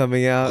 2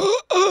 coming out.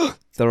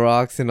 The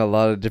Rock's in a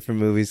lot of different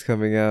movies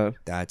coming out.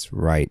 That's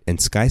right. And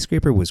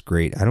Skyscraper was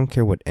great. I don't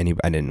care what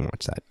anybody. I didn't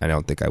watch that. I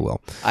don't think I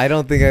will. I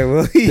don't think I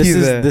will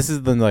either. This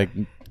is the like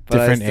But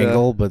I different still-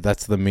 angle, but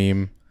that's the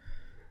meme.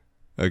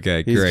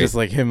 Okay, He's great. just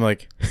like him,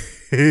 like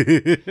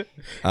and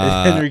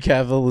Henry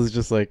Cavill was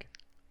just like,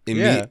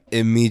 yeah.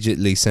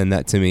 Immediately send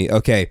that to me.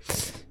 Okay.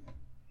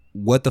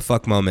 What the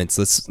fuck moments?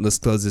 Let's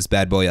close this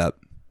bad boy up.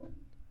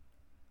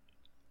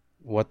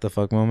 what the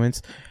fuck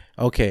moments.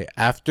 Okay,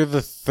 after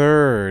the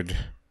third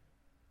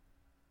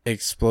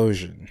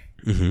explosion,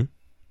 Mm-hmm.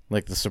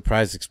 like the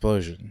surprise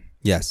explosion,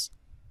 Yes.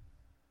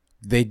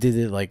 they did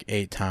it like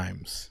 8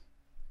 times,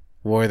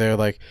 where they're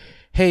like,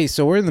 "Hey,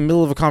 so we're in the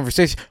middle of a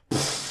conversation."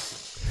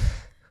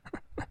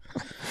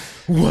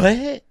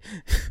 What?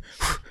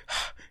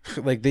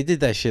 Like, they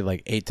did that shit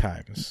like 8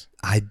 times.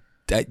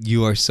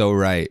 You are so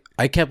right.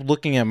 I kept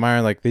looking at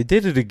Myron like, they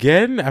did it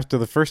again. After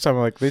the first time,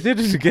 I'm like, they did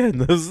it again.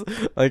 That was,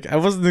 like, I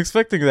wasn't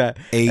expecting that.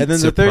 8 And then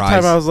the third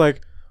time, surprise. I was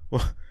like,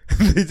 well,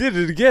 they did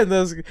it again. That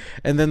was,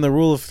 and then the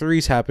rule of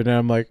threes happened, and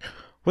I'm like,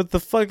 what the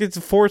fuck? It's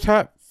 4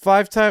 times,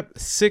 5 times,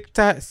 6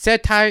 times, 7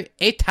 times,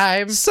 8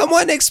 times.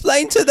 Someone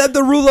explain to them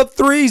the rule of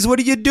threes. What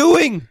are you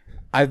doing?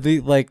 I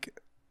think, like,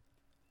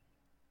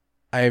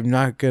 I'm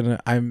not gonna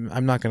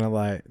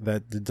lie.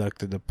 That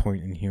deducted a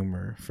point in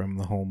humor from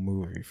the whole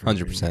movie. for me.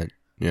 100%.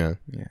 Yeah.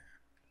 Yeah.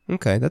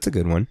 Okay, that's a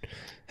good one.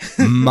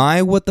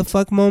 My what the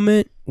fuck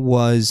moment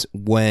was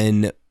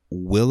when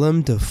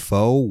Willem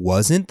Dafoe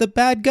wasn't the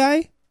bad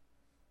guy.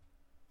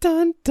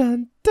 Dun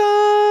dun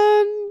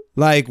dun.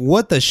 Like,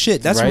 what the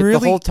shit? That's right? really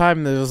The whole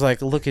time it was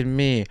like, look at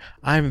me.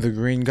 I'm the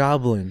Green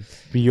Goblin.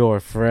 Your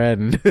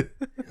friend.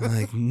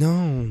 like,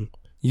 no.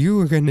 You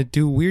were gonna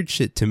do weird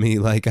shit to me.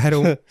 Like, I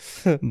don't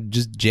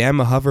just jam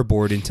a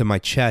hoverboard into my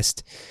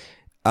chest.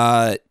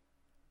 Yeah.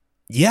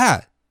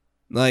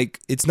 Like,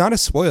 it's not a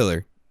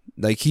spoiler.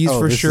 Like, he's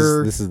for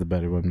sure This is the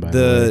better one, by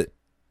the way.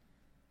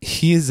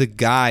 he is a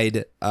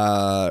guide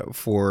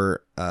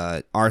for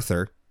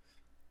Arthur.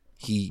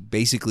 He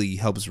basically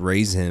helps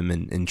raise him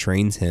and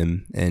trains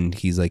him, and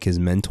he's like his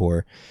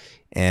mentor.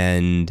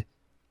 And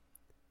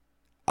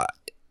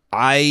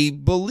I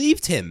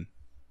believed him.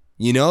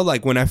 You know,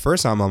 like when I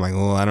first saw him, I'm like,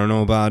 oh, I don't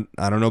know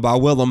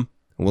about Willem.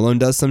 Willem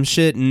does some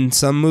shit in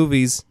some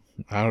movies.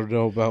 I don't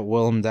know about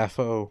Willem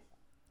Dafoe.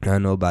 I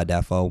don't know about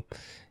Dafoe.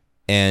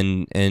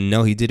 And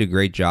no, he did a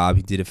great job.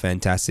 He did a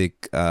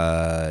fantastic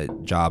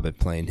job at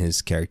playing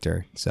his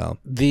character. So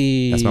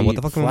The That's my what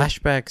the fuck moment.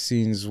 flashback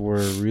scenes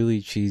were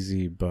really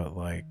cheesy, but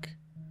like,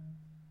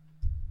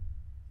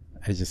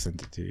 I just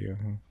sent it to you.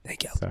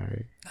 thank you.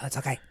 Sorry. That's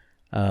okay.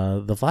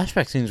 The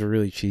flashback scenes were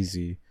really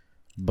cheesy,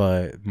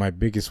 but my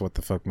biggest what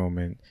the fuck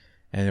moment,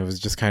 and it was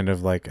just kind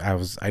of like I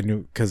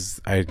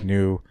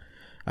knew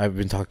I've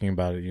been talking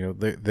about it. You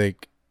know,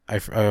 I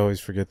always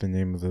forget the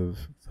name of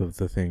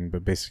the thing,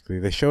 but basically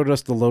they showed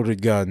us the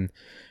loaded gun,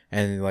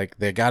 and like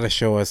they got to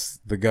show us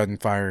the gun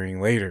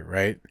firing later,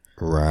 right?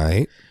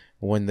 Right.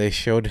 When they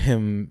showed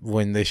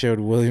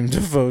William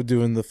Dafoe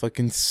doing the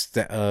fucking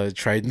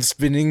trident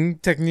spinning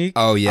technique.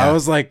 Oh, yeah. I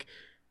was like,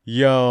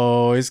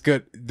 yo, it's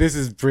good. This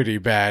is pretty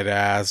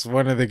badass.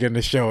 When are they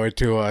gonna show it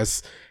to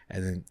us?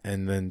 And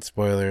then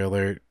spoiler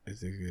alert,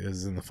 it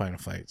was in the final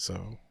fight.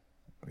 So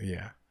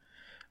yeah,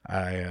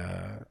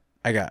 I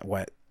got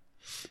wet.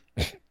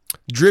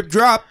 Drip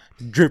drop.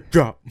 Drip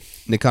drop.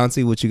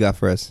 Nikansi, what you got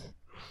for us?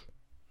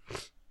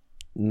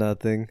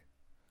 Nothing.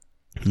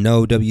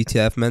 No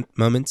WTF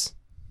moments?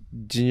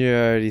 Junior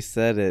already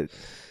said it.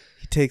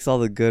 He takes all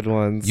the good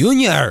ones.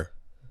 Junior.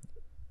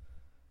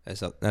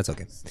 That's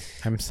okay.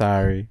 I'm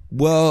sorry.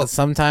 Well,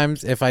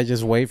 Sometimes if I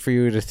just wait for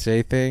you to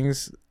say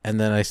things and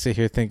then I sit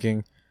here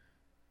thinking,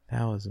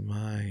 that was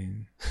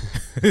mine.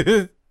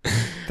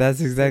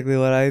 That's exactly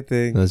what I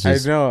think. that's I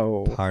just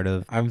know. part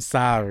of I'm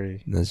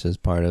sorry. that's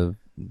just part of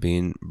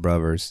being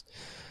brothers.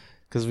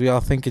 Because we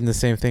all thinking the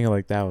same thing,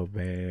 like, that was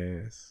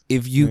bad.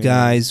 If you Yeah.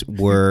 guys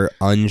were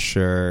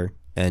unsure,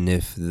 and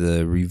if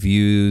the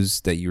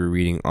reviews that you were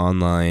reading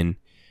online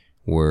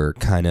were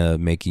kind of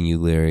making you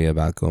leery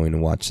about going to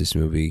watch this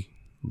movie,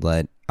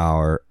 let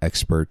our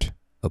expert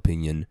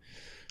opinion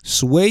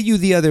sway you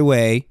the other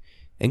way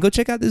and go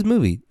check out this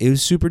movie. It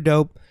was super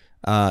dope,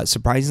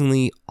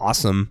 surprisingly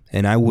awesome,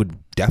 and I would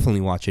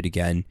definitely watch it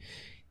again.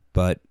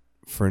 But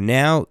for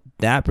now,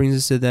 that brings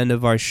us to the end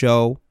of our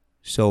show.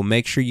 So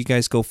make sure you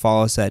guys go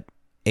follow us at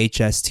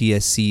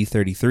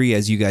HSTSC33.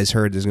 As you guys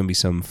heard, there's going to be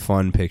some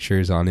fun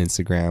pictures on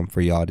Instagram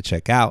for y'all to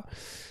check out.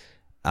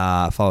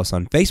 Follow us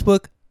on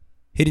Facebook,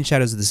 Hidden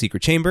Shadows of the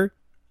Secret Chamber,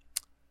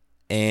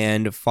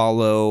 and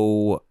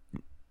follow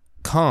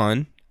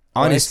Khan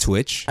on his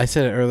Twitch. I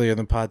said it earlier in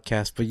the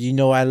podcast, but you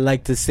know I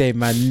like to say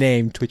my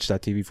name,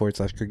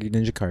 twitch.tv/Cookie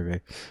Ninja Carve.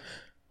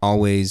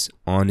 Always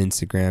on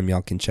Instagram.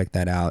 Y'all can check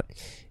that out.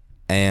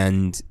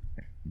 And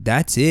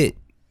that's it.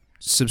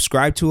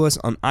 Subscribe to us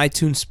on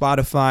iTunes,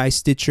 Spotify,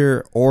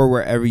 Stitcher, or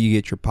wherever you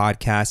get your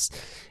podcasts.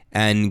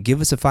 And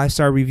give us a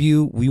 5-star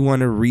review. We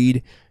want to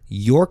read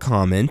your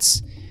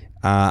comments.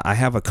 I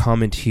have a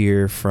comment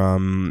here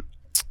from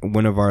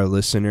one of our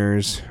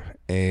listeners,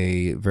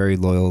 a very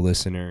loyal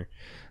listener.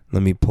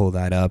 Let me pull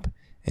that up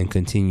and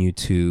continue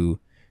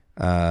to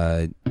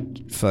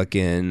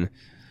fucking...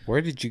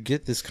 Where did you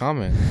get this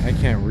comment? I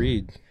can't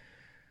read.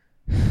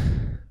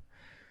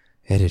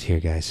 Edit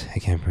here, guys. I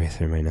can't breathe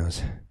through my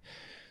nose.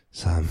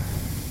 So,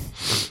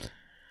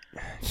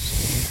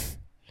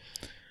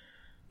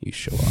 you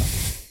show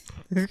off.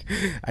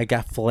 I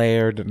got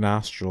flared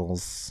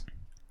nostrils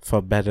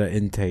for better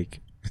intake.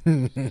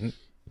 I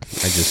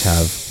just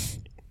have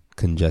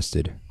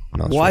congested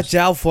nostrils. Watch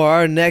out for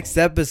our next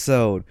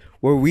episode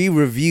where we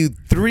review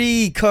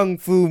 3 Kung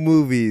Fu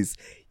movies.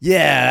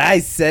 Yeah, I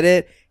said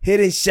it.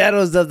 Hidden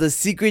Shadows of the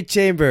Secret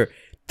Chamber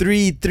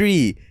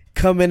 3-3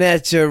 coming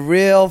at you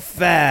real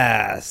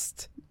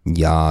fast.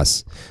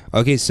 Yas.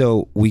 Okay,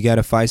 so we got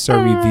a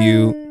 5-star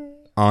review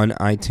on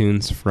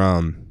iTunes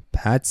from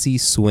Patsy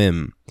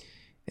Swim.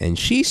 And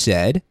she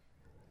said,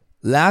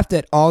 laughed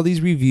at all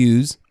these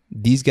reviews.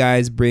 These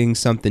guys bring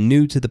something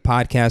new to the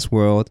podcast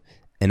world,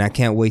 and I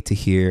can't wait to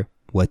hear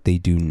what they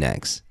do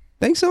next.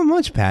 Thanks so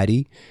much,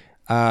 Patty.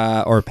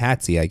 Or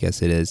Patsy, I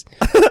guess it is.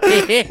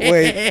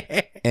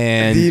 Wait,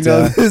 And do you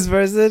know this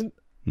person?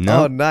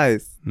 no, Oh,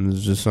 nice. it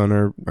was just on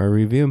our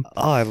review.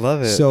 Oh, I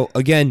love it. So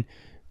again,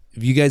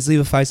 if you guys leave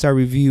a 5-star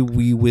review,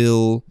 we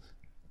will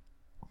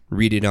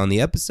read it on the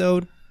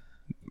episode.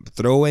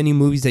 Throw any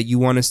movies that you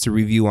want us to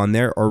review on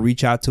there, or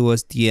reach out to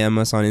us, DM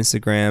us on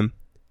Instagram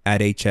at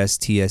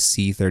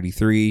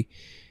HSTSC33,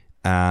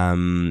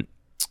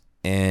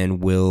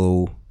 and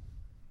we'll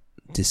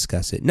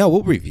discuss it. No,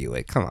 we'll review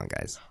it. Come on,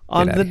 guys. Get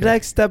on outta the here.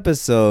 next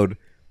episode,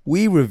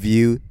 we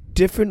review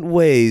different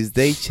ways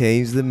they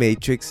change the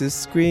Matrix's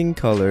screen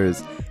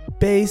colors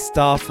based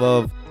off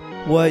of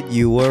what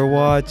you were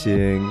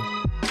watching.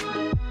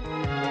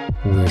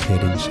 We're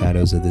Hidden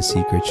Shadows of the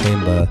Secret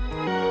Chamber.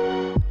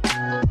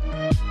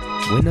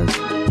 Buenas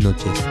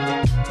noches.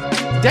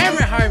 Damn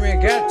it,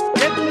 Jaime, get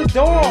to the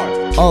door!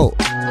 Oh,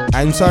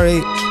 I'm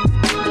sorry.